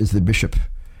is the bishop,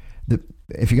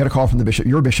 if you got a call from the bishop,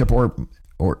 your bishop, or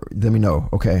let me know.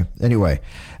 Okay. Anyway.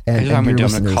 I'm going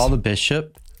to call the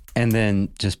bishop and then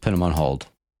just put him on hold.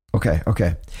 Okay.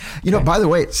 By the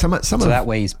way, so that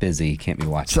way he's busy. He can't be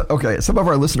watching. Some of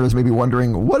our listeners may be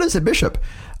wondering, what is a bishop?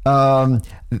 In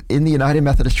the United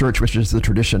Methodist Church, which is the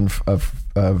tradition of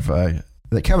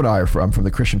that Kevin and I are from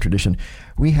the Christian tradition,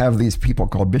 we have these people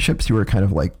called bishops who are kind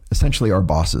of like essentially our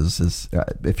bosses,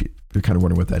 if you're kind of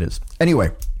wondering what that is.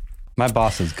 Anyway. My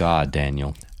boss is God,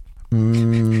 Daniel. I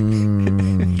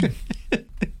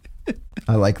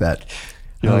like that.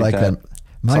 I like that.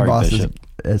 My Sorry, boss Bishop.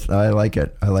 is, I like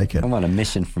it. I'm on a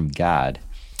mission from God.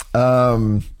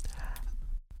 Blues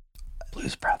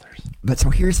Brothers. But so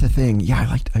here's the thing.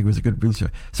 Yeah, it was a good blues.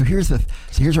 So here's where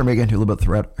I'm getting into a little bit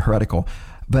heretical.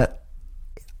 But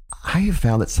I have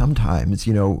found that sometimes,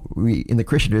 we in the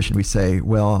Christian tradition, we say,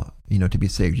 well, to be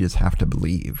saved, you just have to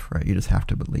believe, right? You just have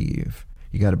to believe.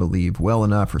 You got to believe well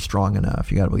enough or strong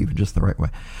enough. You got to believe in just the right way.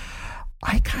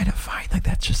 I kind of find like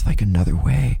that's just like another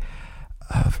way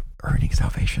of earning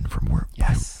salvation from work.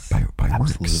 Yes, by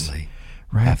works. absolutely.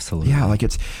 Right? Absolutely. Yeah, like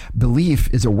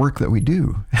belief is a work that we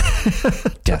do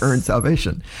to earn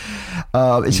salvation.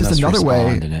 It's just another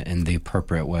way. In the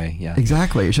appropriate way. Yeah.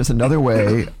 Exactly. It's just another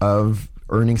way of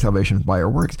earning salvation by our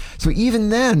works. So even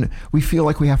then, we feel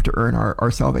like we have to earn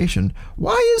our salvation.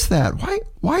 Why is that?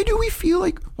 Why do we feel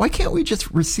like, why can't we just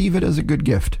receive it as a good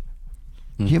gift?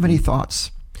 Do you have any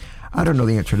thoughts? I don't know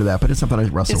the answer to that, but it's something I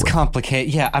wrestle with. It's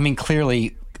complicated. Yeah. I mean,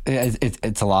 clearly,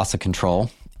 it's a loss of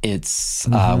control. It's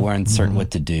we're uncertain what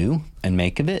to do and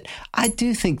make of it. I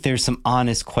do think there's some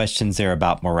honest questions there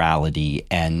about morality,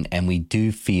 and we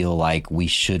do feel like we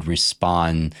should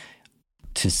respond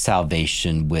to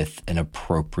salvation with an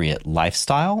appropriate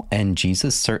lifestyle. And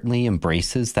Jesus certainly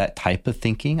embraces that type of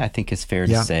thinking, I think is fair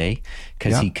to say,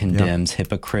 because he condemns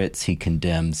hypocrites, he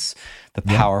condemns the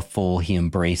powerful, he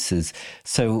embraces.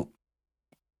 So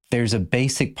there's a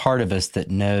basic part of us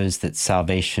that knows that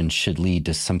salvation should lead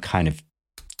to some kind of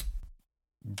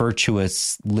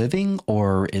virtuous living,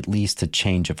 or at least a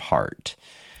change of heart.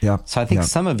 Yeah. So I think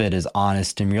some of it is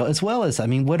honest and real, as well as, I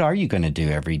mean, what are you going to do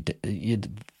every day?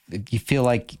 You feel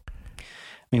like, I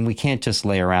mean, we can't just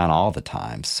lay around all the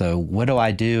time. So what do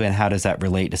I do, and how does that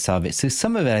relate to salvation? So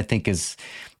some of it, I think, is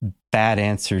bad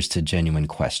answers to genuine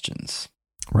questions.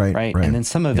 Right. And then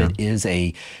some of it is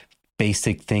a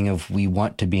basic thing of we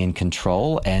want to be in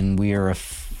control and we are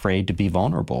afraid to be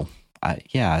vulnerable.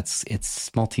 It's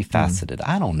multifaceted.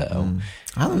 I don't know.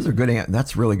 Those are good.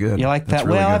 That's really good. You like that?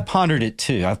 Really well, good. I've pondered it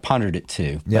too.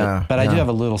 But I do have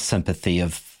a little sympathy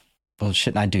of, well,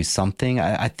 shouldn't I do something?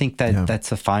 I think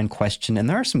that's a fine question. And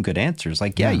there are some good answers.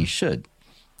 Like, you should.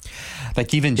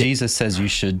 Like even Jesus says you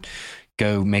should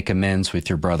go make amends with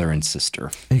your brother and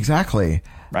sister. Exactly.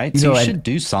 Right? So you should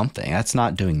do something. That's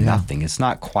not doing nothing. It's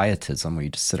not quietism where you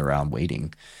just sit around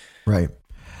waiting. Right.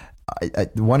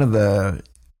 One of the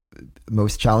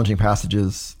most challenging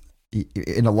passages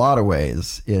in a lot of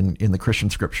ways in the Christian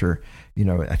scripture,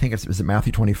 I think is it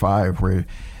Matthew 25, where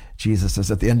Jesus says,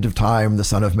 at the end of time, the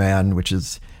Son of Man, which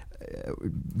is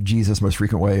Jesus' most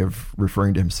frequent way of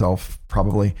referring to himself,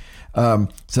 probably,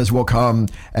 says, we'll come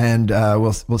and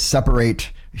we'll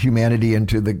separate humanity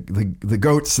into the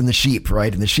goats and the sheep,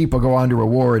 right? And the sheep will go on to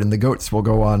reward, and the goats will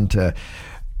go on to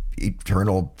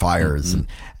eternal fires.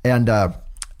 And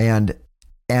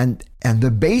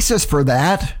the basis for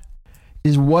that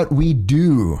is what we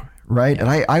do, right? And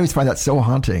I always find that so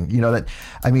haunting, that,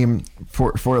 I mean,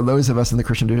 for those of us in the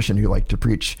Christian tradition who like to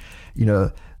preach,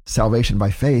 salvation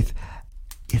by faith,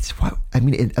 it's what, I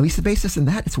mean, at least the basis in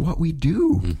that, it's what we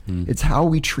do. It's how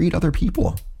we treat other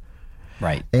people.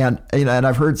 Right. And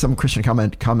I've heard some Christian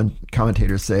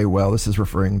commentators say, well, this is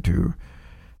referring to,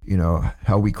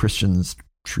 how we Christians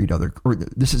treat or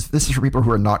this is for people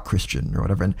who are not Christian or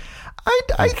whatever. And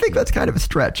I think that's kind of a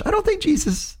stretch. I don't think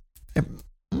Jesus,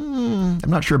 I'm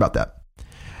not sure about that.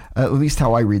 At least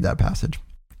how I read that passage.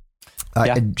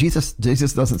 Jesus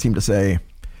doesn't seem to say,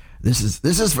 this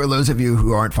is for those of you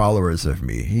who aren't followers of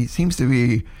me. He seems to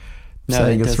be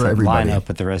saying it's for everybody. Line up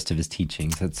with the rest of his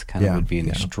teachings. That's kind of would be an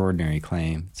extraordinary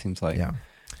claim, it seems like. Yeah.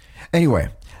 Anyway,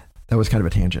 that was kind of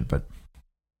a tangent, but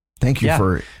thank you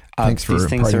for thanks for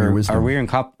imparting your wisdom. Are we in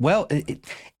well, it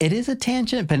is a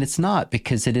tangent, but it's not,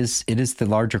 because it is the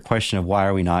larger question of why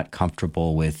are we not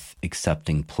comfortable with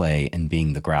accepting play and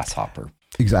being the grasshopper?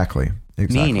 Exactly.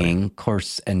 Meaning, of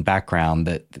course, and background,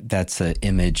 that's an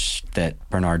image that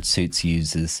Bernard Suits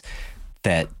uses,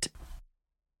 that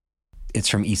it's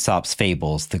from Aesop's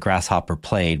fables. The grasshopper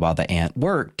played while the ant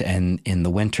worked, and in the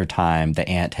wintertime, the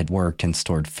ant had worked and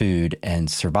stored food and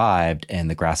survived, and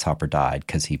the grasshopper died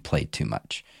because he played too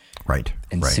much. Right.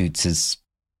 And Suits is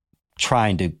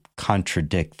trying to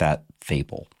contradict that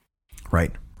fable.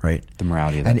 Right. The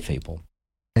morality of that fable.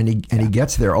 And he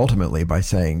gets there ultimately by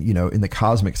saying, in the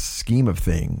cosmic scheme of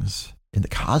things,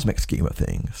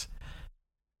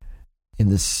 in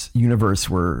this universe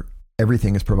where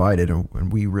everything is provided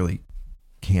and we really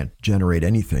can't generate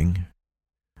anything,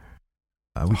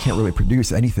 we can't really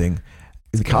produce anything.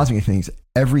 In the cosmic things,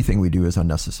 everything we do is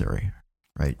unnecessary,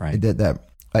 right? That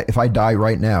if I die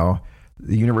right now,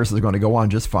 the universe is going to go on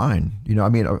just fine. I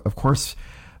mean, of course,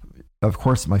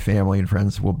 my family and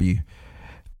friends will be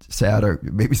sad, or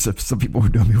maybe some people who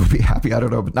know me will be happy. I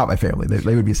don't know, but not my family.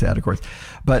 They would be sad, of course.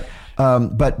 But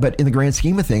in the grand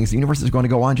scheme of things, the universe is going to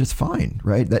go on just fine,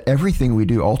 right? That everything we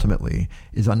do ultimately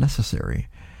is unnecessary,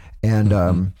 and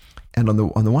on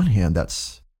the one hand,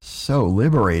 that's so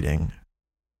liberating.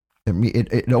 I mean,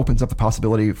 it opens up the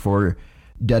possibility for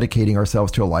dedicating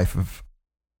ourselves to a life of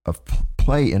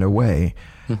play in a way,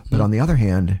 but on the other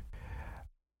hand,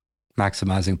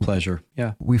 maximizing pleasure.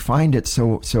 Yeah, we find it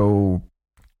so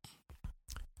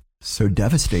so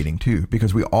devastating too,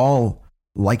 because we all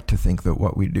like to think that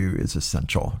what we do is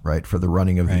essential, right, for the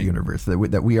running of the universe,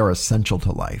 that we are essential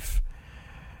to life.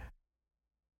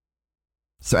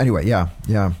 So anyway, yeah.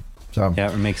 So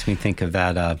yeah, it makes me think of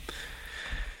that.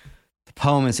 The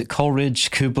poem, is it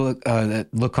Coleridge, Kubla?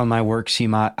 Look on my works, ye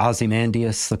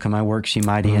Ozymandias. Look on my works, ye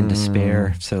mighty in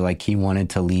despair. So like he wanted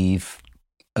to leave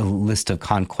a list of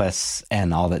conquests,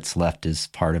 and all that's left is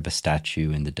part of a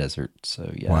statue in the desert.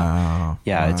 So yeah, wow.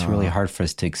 It's really hard for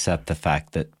us to accept the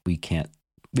fact that we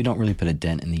don't really put a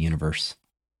dent in the universe.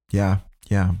 Yeah.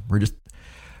 We're just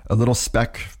a little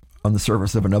speck on the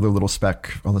surface of another little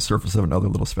speck on the surface of another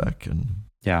little speck, and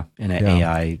in an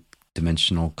AI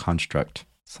dimensional construct.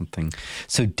 Something.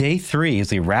 So day 3,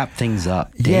 as we wrap things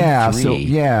up. Day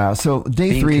 3. So day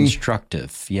being 3,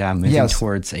 constructive. Yeah, moving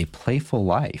towards a playful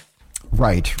life.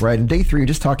 Right. And day 3, we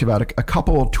just talked about a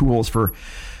couple of tools for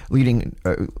leading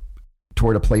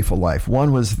toward a playful life.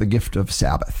 One was the gift of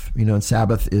Sabbath. And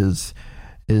Sabbath is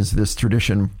this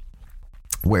tradition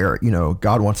where,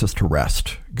 God wants us to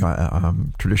rest,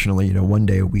 traditionally, one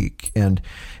day a week. And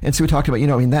so we talked about,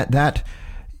 that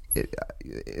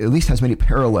at least has many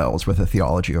parallels with the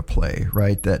theology of play,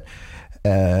 right? That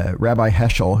Rabbi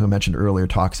Heschel, who I mentioned earlier,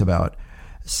 talks about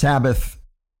Sabbath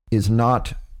is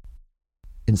not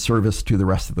in service to the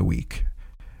rest of the week.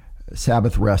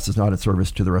 Sabbath rest is not in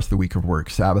service to the rest of the week of work.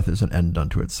 Sabbath is an end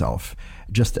unto itself,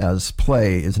 just as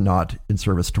play is not in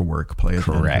service to work. Play is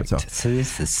an end unto itself. So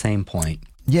it's the same point.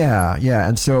 Yeah.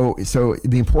 And so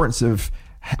the importance of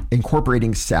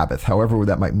incorporating Sabbath, however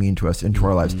that might mean to us, into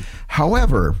our lives.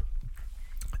 However,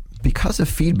 because of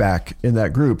feedback in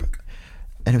that group,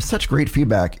 and it was such great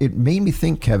feedback, it made me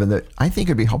think, Kevin, that I think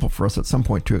it'd be helpful for us at some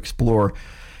point to explore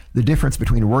the difference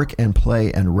between work and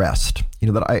play and rest.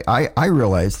 That I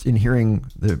realized in hearing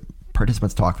the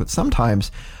participants talk that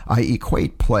sometimes I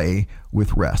equate play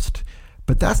with rest,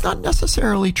 but that's not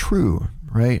necessarily true,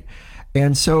 right?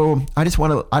 And so I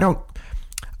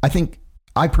think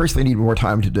I personally need more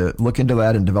time to look into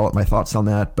that and develop my thoughts on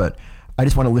that, but I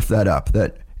just want to lift that up,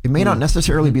 that it may not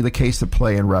necessarily be the case that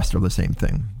play and rest are the same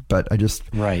thing, but I just,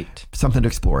 something to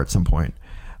explore at some point.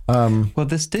 Well,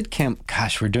 this did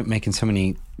we're making so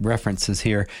many references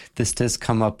here. This does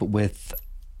come up with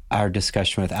our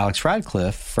discussion with Alex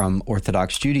Radcliffe from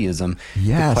Orthodox Judaism.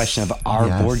 Yes. The question of,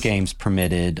 are board games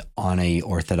permitted on a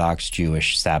Orthodox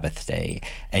Jewish Sabbath day?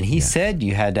 And he said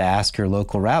you had to ask your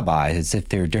local rabbi, as if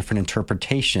there are different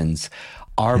interpretations.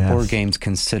 Are board games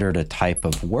considered a type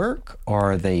of work,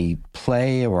 or are they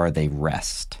play, or are they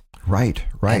rest? Right.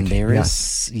 And there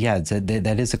is,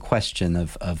 that is a question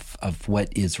of what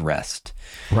is rest.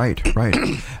 Right.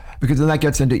 Because then that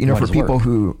gets into, for people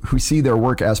who see their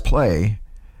work as play,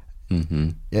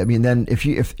 I mean, then if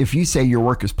you say your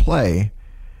work is play,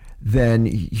 then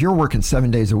you're working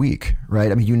 7 days a week,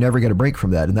 right? I mean, you never get a break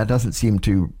from that. And that doesn't seem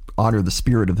to honor the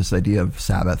spirit of this idea of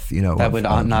Sabbath, That would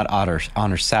not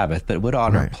honor Sabbath, but it would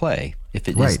honor play if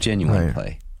it is genuine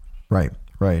play. Right.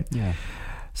 Yeah.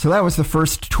 So that was the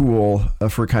first tool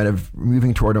for kind of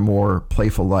moving toward a more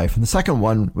playful life. And the second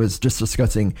one was just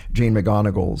discussing Jane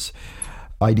McGonigal's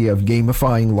idea of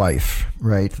gamifying life,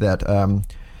 right? That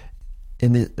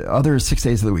in the other 6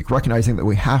 days of the week, recognizing that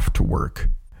we have to work,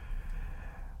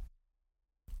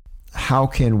 how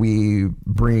can we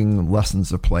bring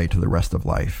lessons of play to the rest of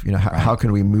life? How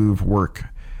can we move work?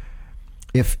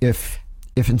 If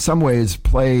in some ways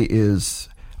play is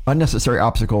unnecessary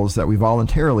obstacles that we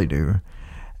voluntarily do,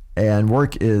 and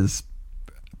work is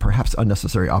perhaps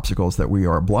unnecessary obstacles that we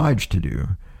are obliged to do,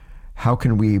 how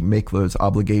can we make those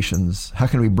obligations? How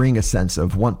can we bring a sense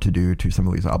of want to do to some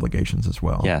of these obligations as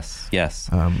well? Yes.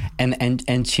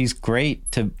 And she's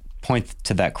great to point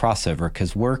to that crossover,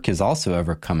 because work is also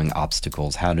overcoming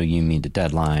obstacles. How do you meet a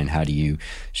deadline? How do you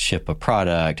ship a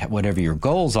product? Whatever your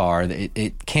goals are,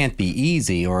 it can't be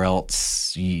easy, or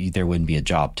else there wouldn't be a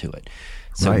job to it.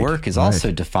 So work is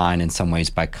also defined in some ways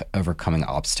by overcoming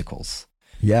obstacles.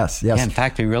 Yes. Yeah, in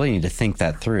fact, we really need to think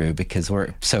that through, because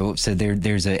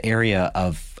there's an area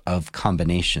of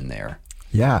combination there.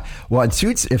 Yeah. Well, and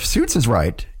if Suits is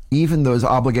right, even those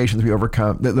obligations we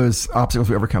overcome, those obstacles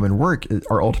we overcome in work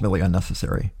are ultimately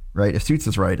unnecessary, right? If Suits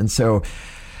is right. And so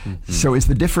is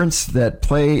the difference that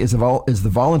play is the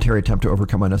voluntary attempt to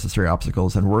overcome unnecessary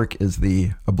obstacles, and work is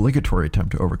the obligatory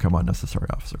attempt to overcome unnecessary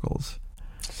obstacles.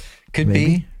 Could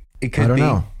Maybe? be. It could be.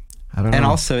 I don't know. And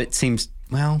also it seems,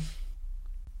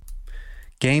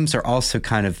 games are also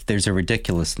there's a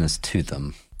ridiculousness to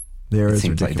them. It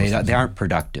seems like they aren't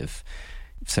productive.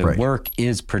 So work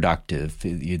is productive.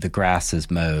 The grass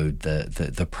is mowed,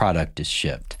 the product is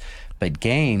shipped. But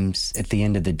games, at the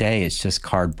end of the day, it's just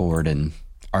cardboard and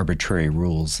arbitrary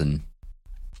rules and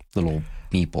little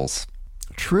meeples.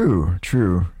 True.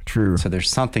 So there's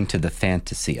something to the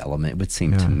fantasy element, it would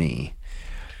seem to me.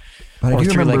 But Or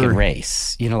three-legged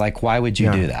race. Like, why would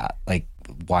you do that? Like,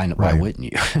 why wouldn't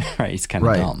you? Right? It's kind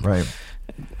of dumb. Right.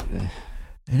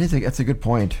 It's a good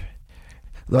point.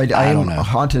 I am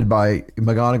haunted by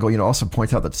McGonagall, also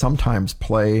points out that sometimes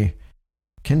play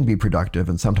can be productive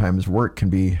and sometimes work can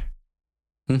be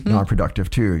non-productive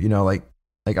too. Like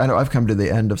I know I've come to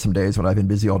the end of some days when I've been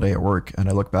busy all day at work and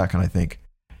I look back and I think,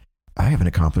 I haven't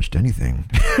accomplished anything.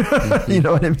 You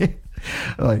know what I mean?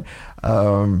 Like,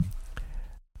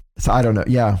 so I don't know.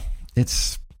 Yeah,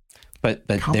 it's. But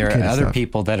there are other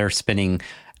people that are spending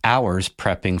hours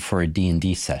prepping for a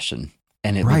D&D session,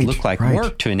 and it would look like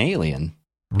work to an alien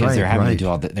because they're having to do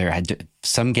all that.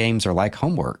 Some games are like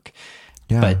homework,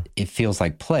 but it feels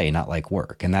like play, not like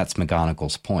work. And that's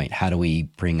McGonagall's point. How do we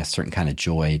bring a certain kind of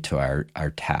joy to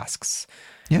our tasks?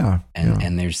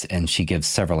 And she gives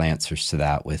several answers to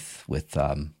that with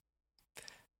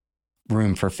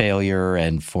room for failure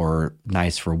and for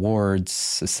nice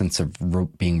rewards, a sense of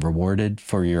being rewarded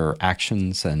for your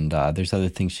actions, and there's other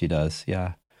things she does.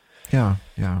 Yeah.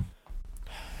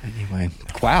 Anyway,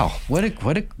 wow, what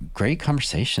a great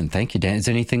conversation. Thank you, Dan. Is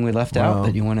there anything we left out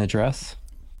that you want to address?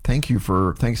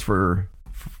 Thanks for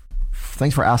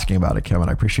asking about it, Kevin.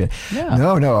 I appreciate it. Yeah.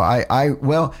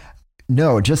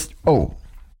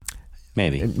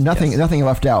 Maybe nothing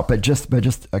left out, but just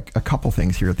a couple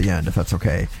things here at the end, if that's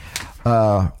okay.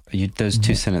 Those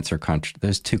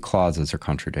two clauses are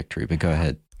contradictory, but go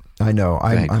ahead. I know.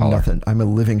 I'm nothing. I'm a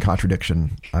living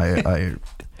contradiction. I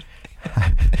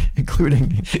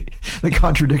including the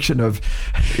contradiction of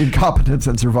incompetence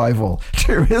and survival.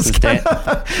 Is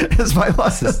my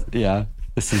lesson.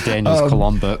 This is Daniel's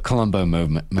Columbo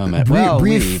moment.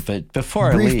 But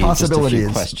before I leave, just a few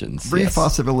questions. Brief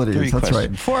possibilities. That's right.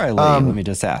 Before I leave, let me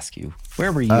just ask you,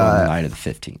 where were you on the night of the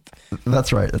 15th?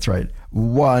 That's right.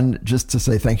 One, just to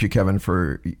say thank you, Kevin,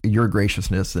 for your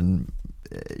graciousness and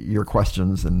your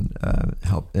questions and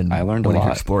help. And I learned a lot.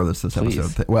 To explore this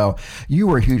episode. Well, you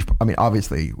were a huge. I mean,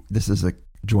 obviously, this is a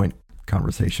joint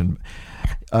conversation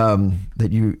that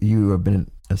you have been an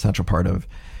essential part of.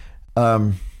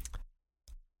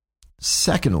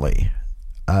 Secondly,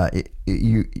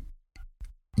 you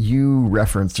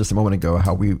referenced just a moment ago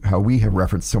how we have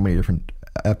referenced so many different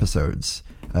episodes.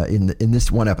 In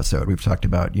this one episode, we've talked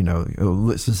about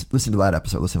listen to that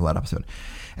episode,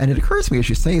 and it occurs to me as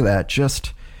you say that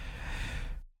just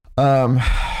how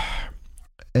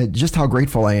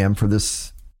grateful I am for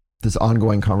this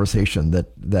ongoing conversation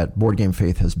that Board Game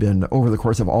Faith has been over the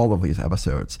course of all of these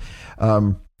episodes.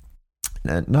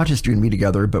 Not just you and me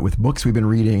together, but with books we've been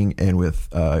reading and with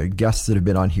guests that have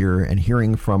been on here and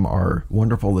hearing from our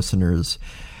wonderful listeners.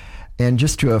 And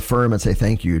just to affirm and say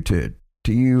thank you to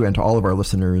you and to all of our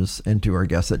listeners and to our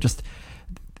guests.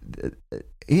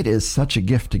 It is such a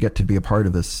gift to get to be a part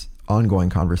of this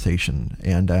ongoing conversation.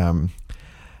 And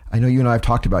I know you and I have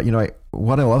talked about,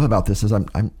 what I love about this is I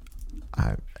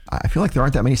feel like there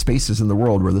aren't that many spaces in the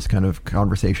world where this kind of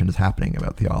conversation is happening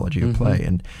about theology of play.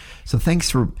 And so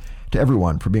thanks to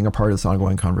everyone for being a part of this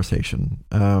ongoing conversation.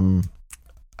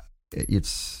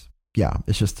 It's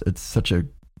such a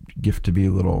gift to be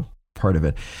a little part of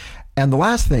it. And the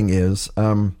last thing is,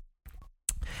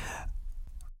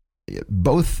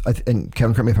 both, and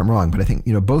Kevin, correct me if I'm wrong, but I think,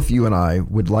 both you and I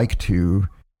would like to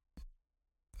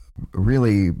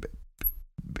really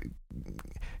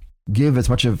give as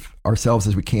much of ourselves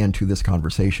as we can to this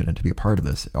conversation and to be a part of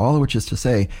this. All of which is to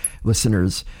say,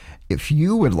 listeners, if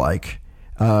you would like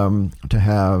to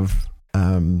have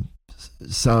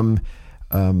some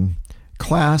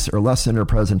class or lesson or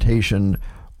presentation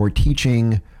or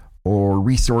teaching or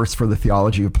resource for the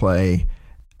theology of play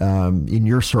in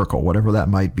your circle, whatever that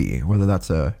might be, whether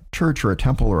that's a church or a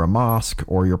temple or a mosque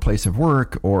or your place of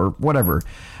work or whatever,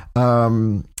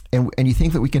 and you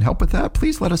think that we can help with that,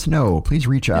 please let us know. Please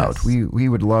reach out. Yes. We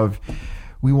would love,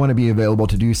 we want to be available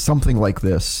to do something like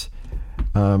this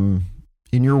in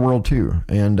your world too.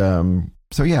 And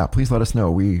so yeah, please let us know.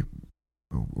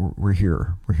 We're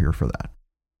here for that.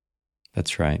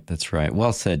 That's right.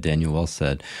 Well said, Daniel. Well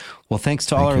said. Well, thanks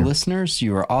to all our listeners.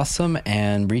 You are awesome.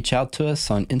 And reach out to us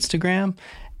on Instagram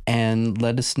and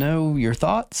let us know your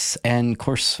thoughts. And of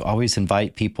course, always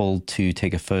invite people to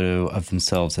take a photo of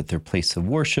themselves at their place of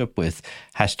worship with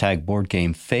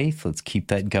 #BoardGameFaith. Let's keep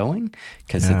that going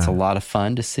because it's a lot of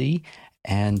fun to see.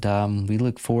 And we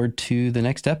look forward to the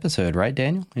next episode, right,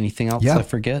 Daniel? Anything else I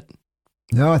forget?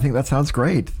 No, I think that sounds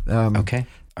great. Okay.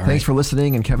 Thanks for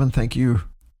listening. And Kevin, thank you.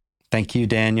 Thank you,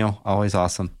 Daniel. Always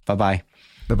awesome. Bye-bye.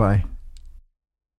 Bye-bye.